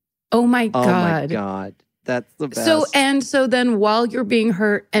 Oh my God. Oh my God. That's the best. So then while you're being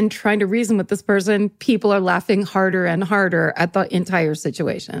hurt and trying to reason with this person, people are laughing harder and harder at the entire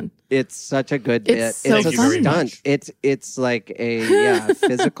situation. It's such a good bit. It's so a funny. Stunt. It's like a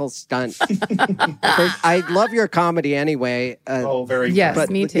physical stunt. I love your comedy anyway. Very good. Yes,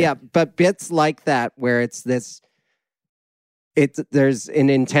 me too. Yeah, but bits like that where there's an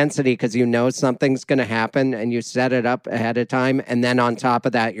intensity because you know something's going to happen and you set it up ahead of time. And then on top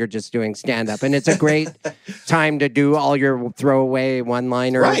of that, you're just doing stand-up. And it's a great time to do all your throwaway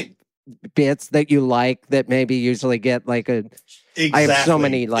one-liner bits that you like that maybe usually get like Exactly. I have so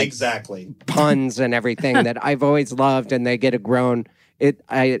many puns and everything that I've always loved and they get a groan.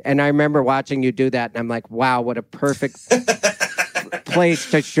 I remember watching you do that and I'm like, wow, what a perfect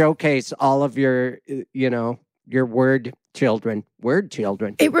place to showcase all of your, your word children.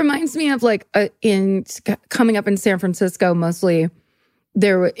 It reminds me of like in coming up in San Francisco, mostly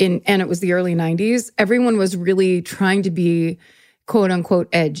and it was the early 90s. Everyone was really trying to be quote unquote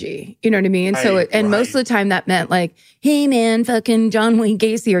edgy. You know what I mean? Most of the time that meant like, hey man, fucking John Wayne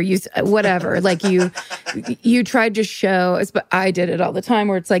Gacy or whatever. Like you tried to show, but I did it all the time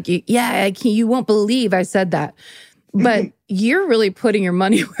where it's like, you won't believe I said that. But you're really putting your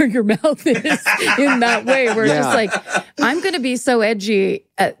money where your mouth is in that way where it's just like, I'm going to be so edgy.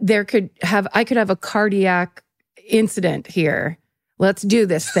 I could have a cardiac incident here. Let's do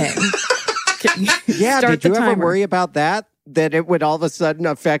this thing. Yeah. Did you ever worry about that it would all of a sudden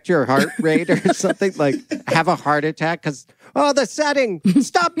affect your heart rate or something, like have a heart attack? Because, the setting,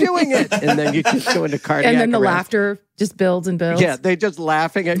 stop doing it. And then you just go into cardiac and then the arrest. Laughter just builds and builds. Yeah. They're just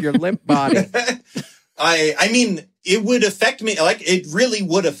laughing at your limp body. I mean, it would affect me. Like, it really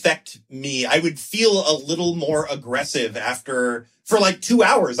would affect me. I would feel a little more aggressive for like 2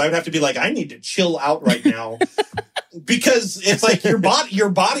 hours. I would have to be like, I need to chill out right now. Because it's like your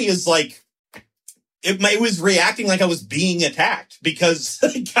body is like, it was reacting like I was being attacked because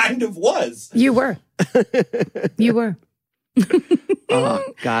it kind of was. You were. Oh,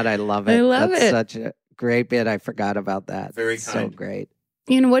 God, I love it. That's such a great bit. I forgot about that. Very kind. So great.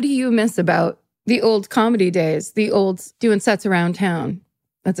 What do you miss about the old comedy days, the old doing sets around town?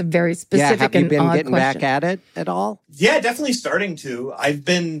 That's a very specific have you and been odd getting question. back at it at all? Yeah, definitely starting to. I've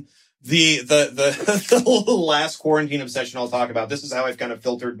been the last quarantine obsession I'll talk about. This is how I've kind of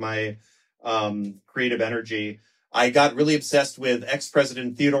filtered my creative energy. I got really obsessed with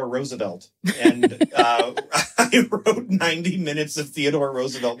ex-President Theodore Roosevelt, and I wrote 90 minutes of Theodore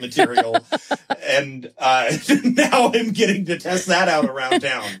Roosevelt material, and now I'm getting to test that out around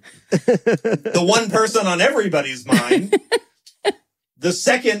town. The one person on everybody's mind, the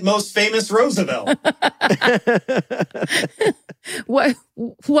second most famous Roosevelt.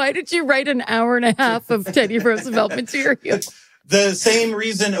 Why did you write an hour and a half of Teddy Roosevelt material? The same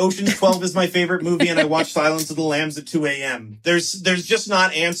reason Ocean's 12 is my favorite movie and I watch Silence of the Lambs at 2 a.m. There's just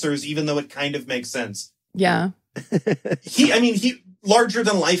not answers, even though it kind of makes sense. Yeah. He larger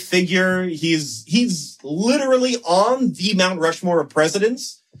than life figure. He's literally on the Mount Rushmore of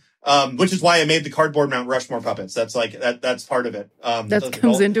presidents, which is why I made the cardboard Mount Rushmore puppets. That's like, that's part of it. That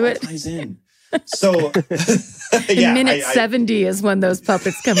comes into it. Ties in. So, minute 70 is when those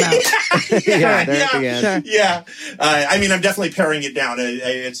puppets come out. Yeah. I'm definitely paring it down.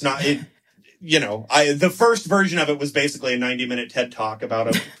 It's not, the first version of it was basically a 90-minute TED talk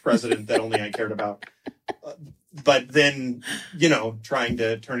about a president that only I cared about. But then, trying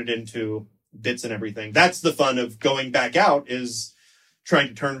to turn it into bits and everything. That's the fun of going back out, is trying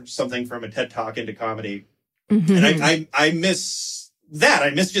to turn something from a TED talk into comedy. Mm-hmm. And I miss that. I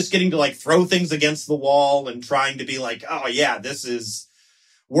miss just getting to like throw things against the wall and trying to be like, oh yeah, this is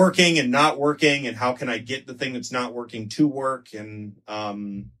working and not working, and how can I get the thing that's not working to work. And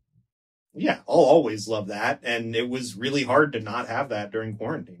yeah, I'll always love that. And it was really hard to not have that during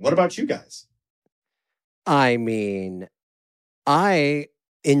quarantine. What about you guys? I mean, I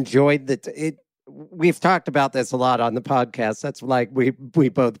enjoyed we've talked about this a lot on the podcast. That's like we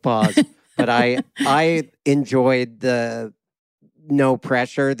both paused. But I enjoyed the no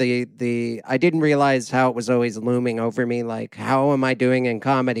pressure. I didn't realize how it was always looming over me. Like, how am I doing in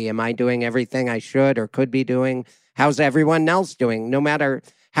comedy? Am I doing everything I should or could be doing? How's everyone else doing? No matter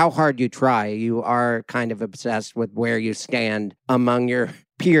how hard you try, you are kind of obsessed with where you stand among your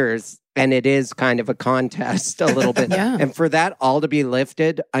peers. And it is kind of a contest a little bit. Yeah. And for that all to be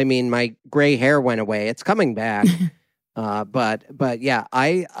lifted, I mean, my gray hair went away. It's coming back. But yeah,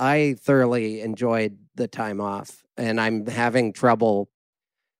 I thoroughly enjoyed the time off, and I'm having trouble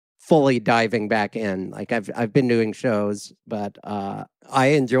fully diving back in. Like I've been doing shows, but I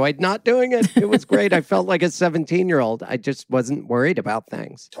enjoyed not doing it. It was great. I felt like a 17-year-old. I just wasn't worried about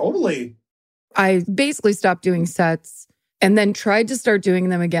things. Totally. I basically stopped doing sets and then tried to start doing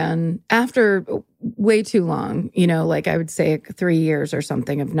them again after way too long, like I would say 3 years or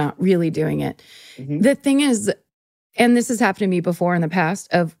something of not really doing it. Mm-hmm. The thing is, and this has happened to me before in the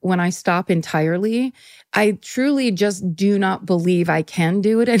past, of when I stop entirely, I truly just do not believe I can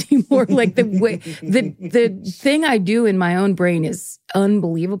do it anymore. Like the thing I do in my own brain is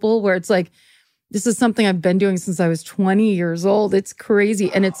unbelievable, where it's like, this is something I've been doing since I was 20 years old. It's crazy.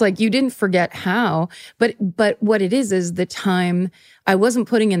 And it's like, you didn't forget how, but what it is the time. I wasn't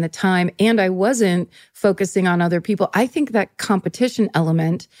putting in the time and I wasn't focusing on other people. I think that competition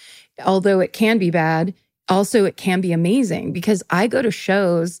element, although it can be bad, also it can be amazing, because I go to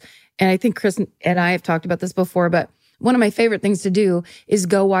shows, and I think Chris and I have talked about this before, but one of my favorite things to do is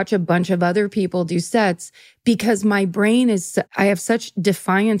go watch a bunch of other people do sets, because my brain I have such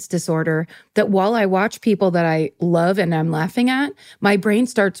defiance disorder that while I watch people that I love and I'm laughing at, my brain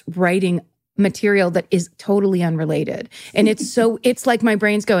starts writing material that is totally unrelated. And it's like my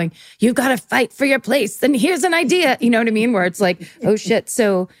brain's going, you've got to fight for your place. And here's an idea. You know what I mean? Where it's like, oh shit.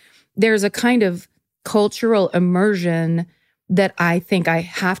 So there's a kind of cultural immersion that I think I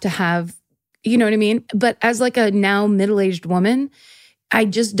have to have. You know what I mean? But as like a now middle-aged woman, I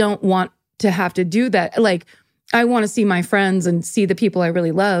just don't want to have to do that. Like, I want to see my friends and see the people I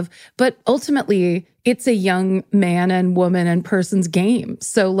really love. But ultimately, it's a young man and woman and person's game.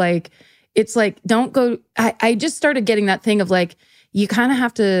 So like, it's like, don't go. I just started getting that thing of like, you kind of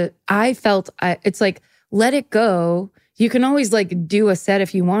have to, it's like, let it go. You can always like do a set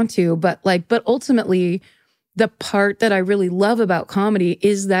if you want to, but ultimately, the part that I really love about comedy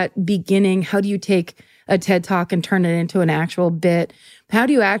is that beginning. How do you take a TED Talk and turn it into an actual bit? How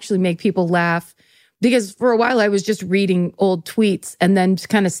do you actually make people laugh? Because for a while I was just reading old tweets and then just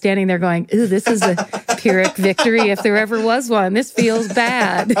kind of standing there going, ooh, this is a Pyrrhic victory if there ever was one. This feels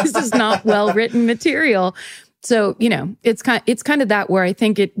bad. This is not well-written material. So, it's kind of that where I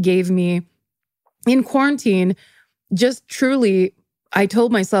think it gave me in quarantine, just truly, I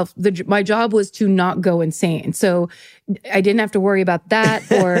told myself my job was to not go insane. So I didn't have to worry about that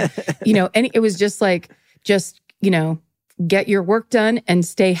or, it was just like, get your work done and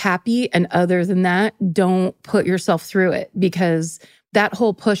stay happy. And other than that, don't put yourself through it, because that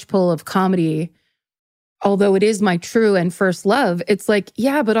whole push-pull of comedy, although it is my true and first love, it's like,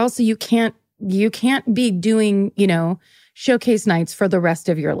 yeah, but also you can't be doing, showcase nights for the rest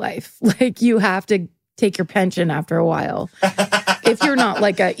of your life. Like, you have to take your pension after a while. If you're not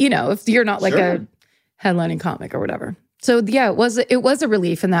like a headlining comic or whatever. So yeah, it was a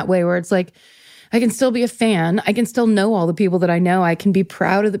relief in that way, where it's like, I can still be a fan. I can still know all the people that I know. I can be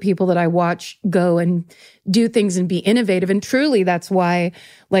proud of the people that I watch go and do things and be innovative. And truly, that's why,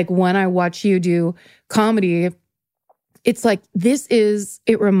 like, when I watch you do comedy, it's like,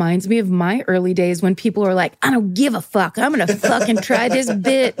 it reminds me of my early days when people are like, I don't give a fuck. I'm going to fucking try this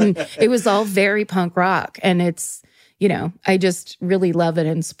bit. And it was all very punk rock. And it's, I just really love it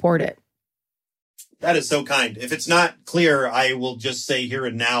and support it. That is so kind. If it's not clear, I will just say here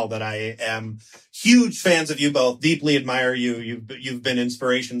and now that I am huge fans of you both, deeply admire you. You've been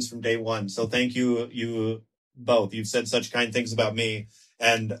inspirations from day one. So thank you both. You've said such kind things about me,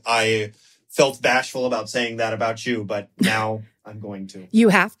 and I felt bashful about saying that about you, but now I'm going to. You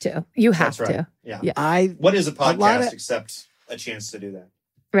have to. You have That's right. to. Yeah. What is a podcast except a chance to do that?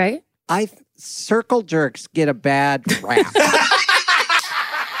 Right? Circle jerks get a bad rap.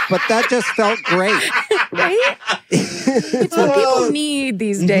 But that just felt great. Right? It's what people need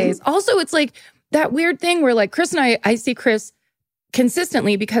these days. Also, it's like that weird thing where, like, Chris and I see Chris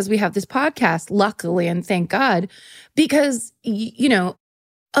consistently because we have this podcast, luckily, and thank God, because,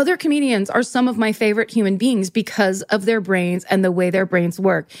 other comedians are some of my favorite human beings because of their brains and the way their brains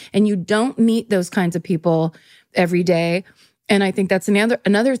work. And you don't meet those kinds of people every day. And I think that's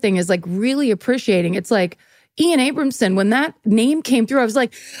another thing is like really appreciating. It's like Ian Abramson, when that name came through, I was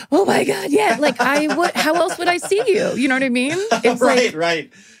like, oh my God, yeah. Like how else would I see you? You know what I mean? It's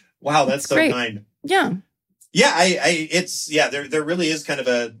right. Wow, that's so great. kind. Yeah. Yeah, there really is kind of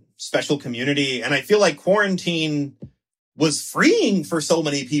a special community. And I feel like quarantine was freeing for so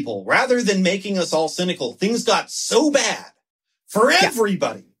many people rather than making us all cynical. Things got so bad for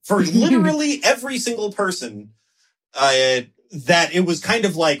everybody, for literally every single person, that it was kind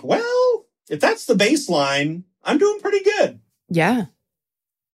of like, well, if that's the baseline, I'm doing pretty good. Yeah.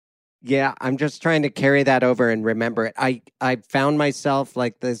 Yeah, I'm just trying to carry that over and remember it. I found myself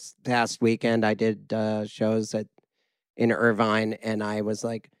like this past weekend, I did shows in Irvine, and I was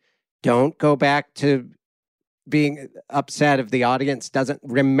like, don't go back to being upset if the audience doesn't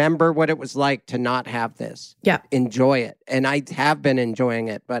remember what it was like to not have this. Yeah. Enjoy it. And I have been enjoying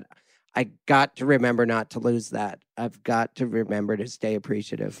it, but I got to remember not to lose that. I've got to remember to stay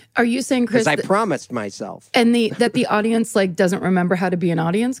appreciative. Are you saying, Chris? Because I promised myself. And that the audience like doesn't remember how to be an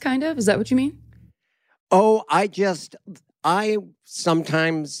audience, kind of? Is that what you mean? Oh, I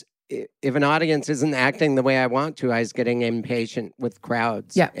sometimes, if an audience isn't acting the way I want to, I was getting impatient with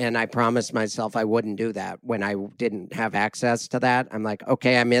crowds. Yeah. And I promised myself I wouldn't do that when I didn't have access to that. I'm like,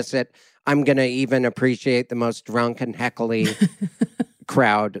 okay, I miss it. I'm going to even appreciate the most drunk and heckly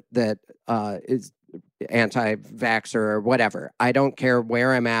crowd that is anti-vaxxer or whatever. I don't care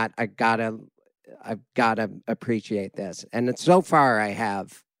where I'm at. I've got to appreciate this. And so far I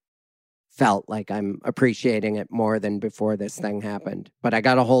have felt like I'm appreciating it more than before this thing happened. But I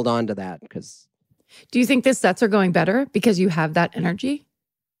got to hold on to that because... Do you think the sets are going better because you have that energy?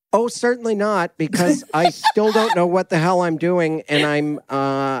 Oh, certainly not, because I still don't know what the hell I'm doing, and I'm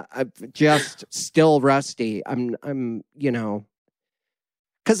just still rusty. I'm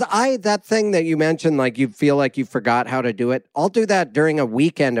because that thing that you mentioned, like you feel like you forgot how to do it. I'll do that during a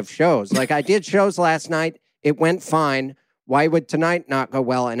weekend of shows. Like I did shows last night. It went fine. Why would tonight not go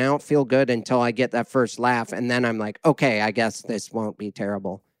well? And I don't feel good until I get that first laugh. And then I'm like, okay, I guess this won't be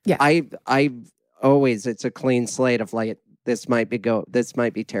terrible. Yeah. I always, it's a clean slate of like, this might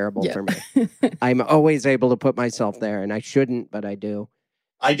be terrible for me. I'm always able to put myself there, and I shouldn't, but I do.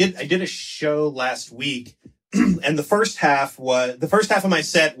 I did a show last week, and the first half of my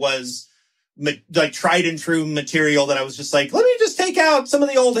set was like tried and true material that I was just like, let me just take out some of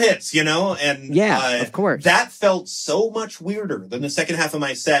the old hits, And of course, that felt so much weirder than the second half of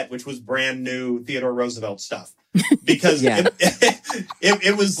my set, which was brand new Theodore Roosevelt stuff, because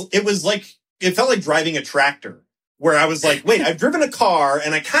it was like it felt like driving a tractor. Where I was like, wait, I've driven a car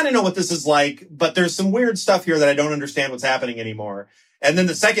and I kind of know what this is like, but there's some weird stuff here that I don't understand what's happening anymore. And then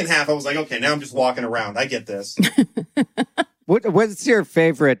the second half, I was like, okay, now I'm just walking around. I get this. What's your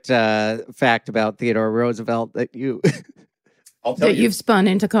favorite fact about Theodore Roosevelt that you... I'll tell you. You've spun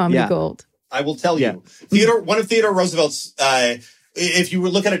into comedy gold. I will tell you. One of Theodore Roosevelt's... if you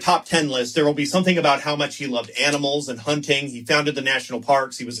look at a top 10 list, there will be something about how much he loved animals and hunting. He founded the national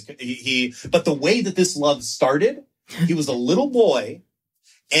parks. But the way that this love started, he was a little boy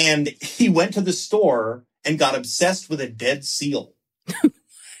and he went to the store and got obsessed with a dead seal.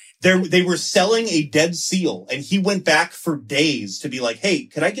 They were selling a dead seal and he went back for days to be like, hey,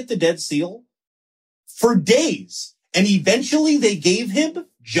 could I get the dead seal? For days. And eventually they gave him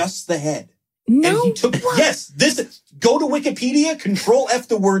just the head. No. And he took, go to Wikipedia, Control F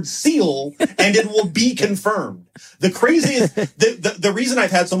the word seal, and it will be confirmed. The craziest, the reason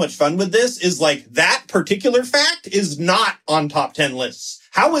I've had so much fun with this is like that particular fact is not on top 10 lists.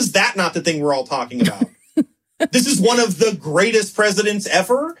 How is that not the thing we're all talking about? This is one of the greatest presidents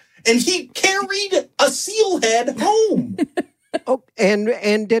ever, and he carried a seal head home. Oh,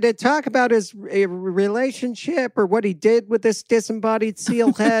 and did it talk about his relationship or what he did with this disembodied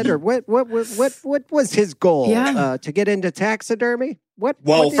seal head, or what was his goal? To get into taxidermy? What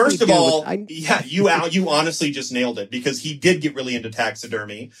first of all, you honestly just nailed it, because he did get really into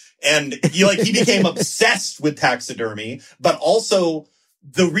taxidermy, and he became obsessed with taxidermy. But also,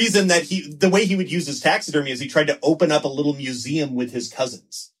 the reason that the way he would use his taxidermy is he tried to open up a little museum with his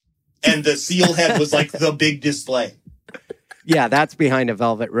cousins, and the seal head was like the big display. Yeah, that's behind a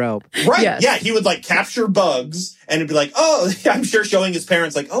velvet rope. Right. Yes. Yeah, he would like capture bugs and it'd be like, oh, I'm sure showing his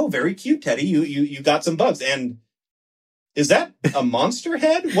parents like, oh, very cute, Teddy. You got some bugs. And is that a monster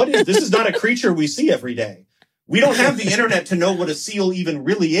head? What is this? Is not a creature we see every day. We don't have the internet to know what a seal even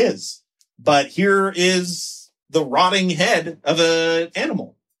really is. But here is the rotting head of an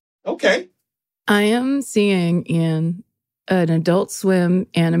animal. Okay. I am seeing, Ian, an Adult Swim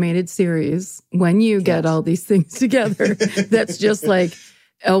animated series when you get all these things together. That's just like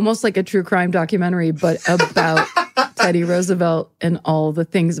almost like a true crime documentary, but about Teddy Roosevelt and all the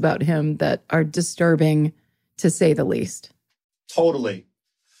things about him that are disturbing, to say the least. Totally.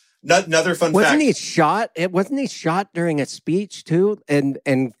 Another fun fact. Wasn't he shot during a speech too,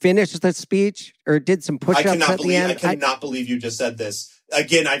 and finished the speech or did some push-ups at the end? I cannot believe you just said this.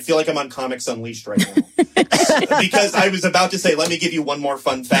 Again, I feel like I'm on Comics Unleashed right now. Because I was about to say, let me give you one more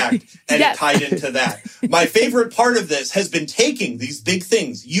fun fact, and it tied into that. My favorite part of this has been taking these big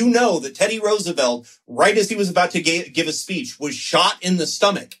things. You know that Teddy Roosevelt, right as he was about to give a speech, was shot in the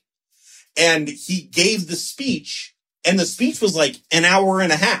stomach. And he gave the speech, and the speech was like an hour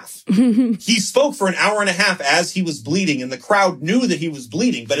and a half. He spoke for an hour and a half as he was bleeding, and the crowd knew that he was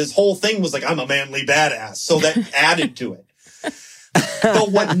bleeding, but his whole thing was like, I'm a manly badass. So that added to it.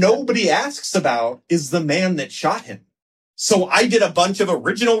 But what nobody asks about is the man that shot him. So I did a bunch of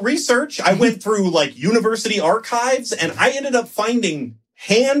original research. I went through like university archives, and I ended up finding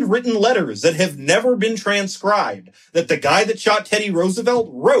handwritten letters that have never been transcribed that the guy that shot Teddy Roosevelt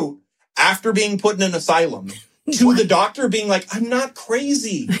wrote after being put in an asylum to the doctor, being like, I'm not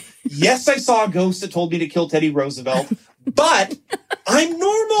crazy. Yes, I saw a ghost that told me to kill Teddy Roosevelt, but I'm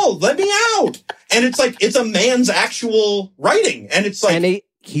normal. Let me out. And it's like, it's a man's actual writing. And it's like... And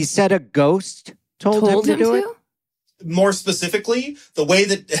he said a ghost told him to do it? More specifically, the way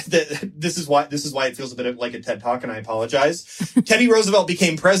that this is why it feels a bit like a TED Talk, and I apologize. Teddy Roosevelt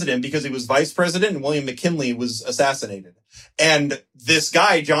became president because he was vice president, and William McKinley was assassinated. And this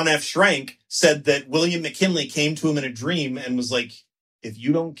guy, John F. Schrank, said that William McKinley came to him in a dream and was like, if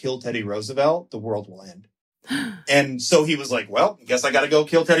you don't kill Teddy Roosevelt, the world will end. And so he was like, well, I guess I got to go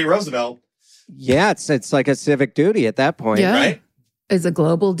kill Teddy Roosevelt. Yeah, it's like a civic duty at that point. Yeah. Right? It's a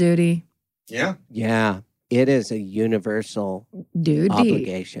global duty. Yeah. Yeah. It is a universal duty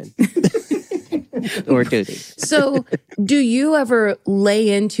obligation. Or duty. So do you ever lay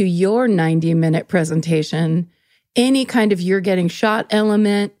into your 90-minute presentation any kind of you're getting shot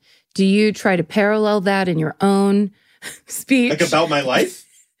element? Do you try to parallel that in your own speech? Like about my life?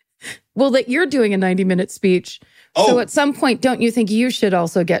 Well, that you're doing a 90-minute speech. Oh. So at some point, don't you think you should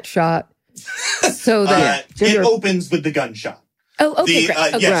also get shot? So that it opens with the gunshot. Oh, okay, great.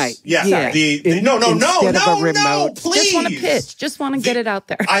 Okay. Yes, right. yes. Yeah. No, please. Just want to pitch. Just want to get it out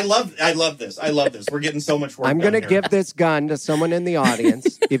there. I love this. We're getting so much work. I'm going to give this gun to someone in the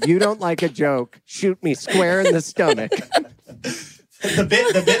audience. If you don't like a joke, shoot me square in the stomach. The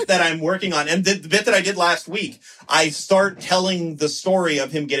bit that I'm working on, and the bit that I did last week, I start telling the story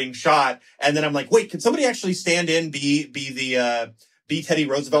of him getting shot, and then I'm like, wait, can somebody actually stand in, be Teddy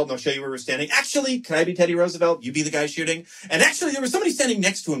Roosevelt, and they'll show you where we're standing. Actually, can I be Teddy Roosevelt? You be the guy shooting. And actually, there was somebody standing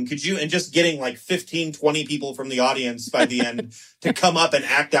next to him. Could you? And just getting like 15, 20 people from the audience by the end to come up and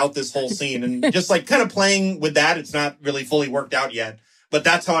act out this whole scene. And just like kind of playing with that. It's not really fully worked out yet. But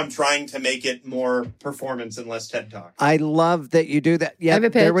that's how I'm trying to make it more performance and less TED Talk. I love that you do that. Yeah,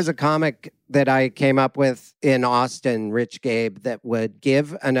 there was a comic that I came up with in Austin, Rich Gabe, that would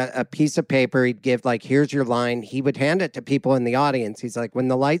give a piece of paper. He'd give like, here's your line. He would hand it to people in the audience. He's like, when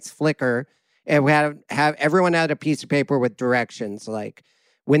the lights flicker, and we have everyone had a piece of paper with directions like,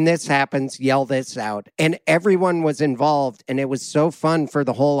 when this happens, yell this out. And everyone was involved, and it was so fun for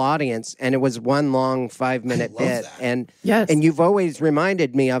the whole audience. And it was one long 5-minute bit. That. And yes. And you've always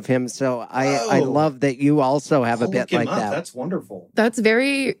reminded me of him. So I love that you also have a bit like that. That's wonderful. That's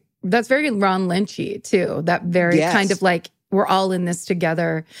very Ron Lynchy too. That very kind of like, we're all in this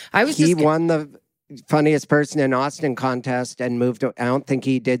together. He won the funniest person in Austin contest and moved. I don't think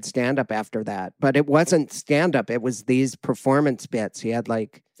he did stand up after that, but it wasn't stand up. It was these performance bits. He had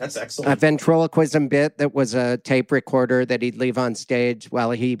like that's excellent. A ventriloquism bit that was a tape recorder that he'd leave on stage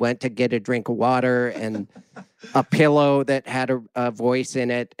while he went to get a drink of water, and a pillow that had a voice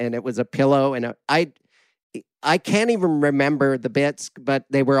in it, and it was a pillow. And I can't even remember the bits, but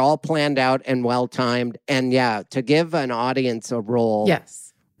they were all planned out and well timed. And yeah, to give an audience a role. Yes.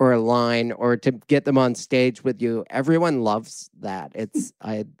 Or a line, or to get them on stage with you. Everyone loves that.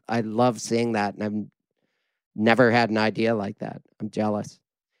 I love seeing that, and I've never had an idea like that. I'm jealous.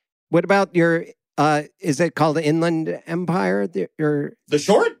 What about your, is it called Inland Empire? The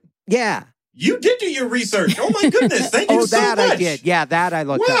short? Yeah. You did do your research. Oh my goodness. Thank you so much. I did. Yeah, that I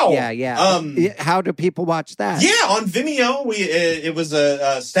looked up. Yeah. How do people watch that? Yeah, on Vimeo. It was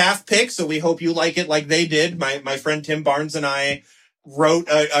a staff pick, so we hope you like it like they did. My friend Tim Barnes and I wrote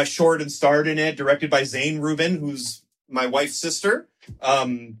a short and starred in it, directed by Zane Rubin, who's my wife's sister.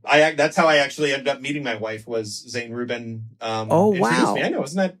 That's how I actually ended up meeting my wife, was Zane Rubin. Oh, wow. Me. I know,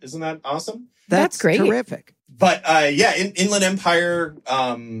 isn't that awesome? That's great. Terrific. But Inland Empire,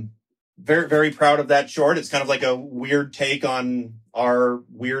 very, very proud of that short. It's kind of like a weird take on our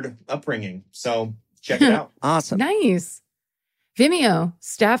weird upbringing. So check it out. Awesome. Nice. Vimeo,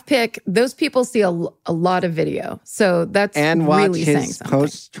 staff pick. Those people see a lot of video. So that's and watch really his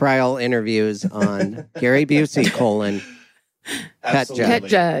post-trial interviews on Gary Busey, Pet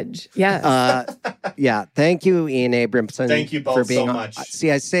Judge. Yes. Yeah. Thank you, Ian Abramson. Thank you both for being so much. See,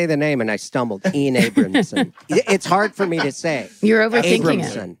 I say the name and I stumbled. Ian Abramson. It's hard for me to say. You're overthinking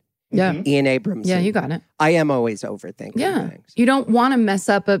Abramson. it. Yeah. Ian Abramson. Yeah, you got it. I am always overthinking things. You don't want to mess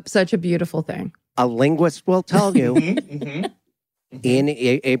up such a beautiful thing. A linguist will tell you. Ian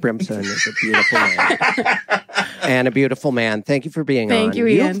Abramson is a beautiful man. And a beautiful man. Thank you for being on. Thank you,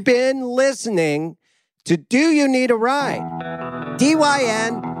 Ian. You've been listening to Do You Need a Ride?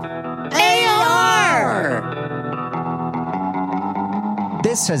 DYNAR.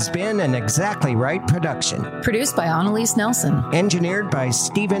 This has been an Exactly Right production. Produced by Annalise Nelson. Engineered by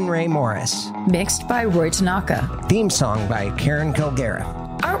Stephen Ray Morris. Mixed by Roy Tanaka. Theme song by Karen Kilgariff.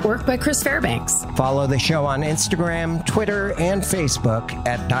 Artwork by Chris Fairbanks. Follow the show on Instagram, Twitter, and Facebook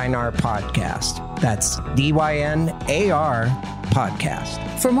at DYNAR Podcast. That's DYNAR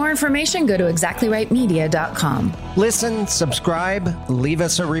Podcast. For more information, go to exactlyrightmedia.com. Listen, subscribe, leave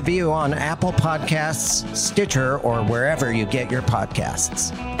us a review on Apple Podcasts, Stitcher, or wherever you get your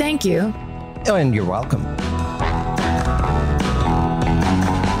podcasts. Thank you. And you're welcome.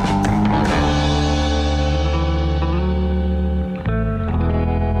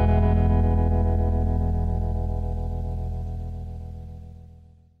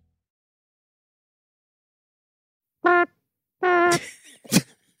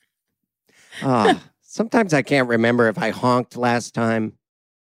 Sometimes I can't remember if I honked last time.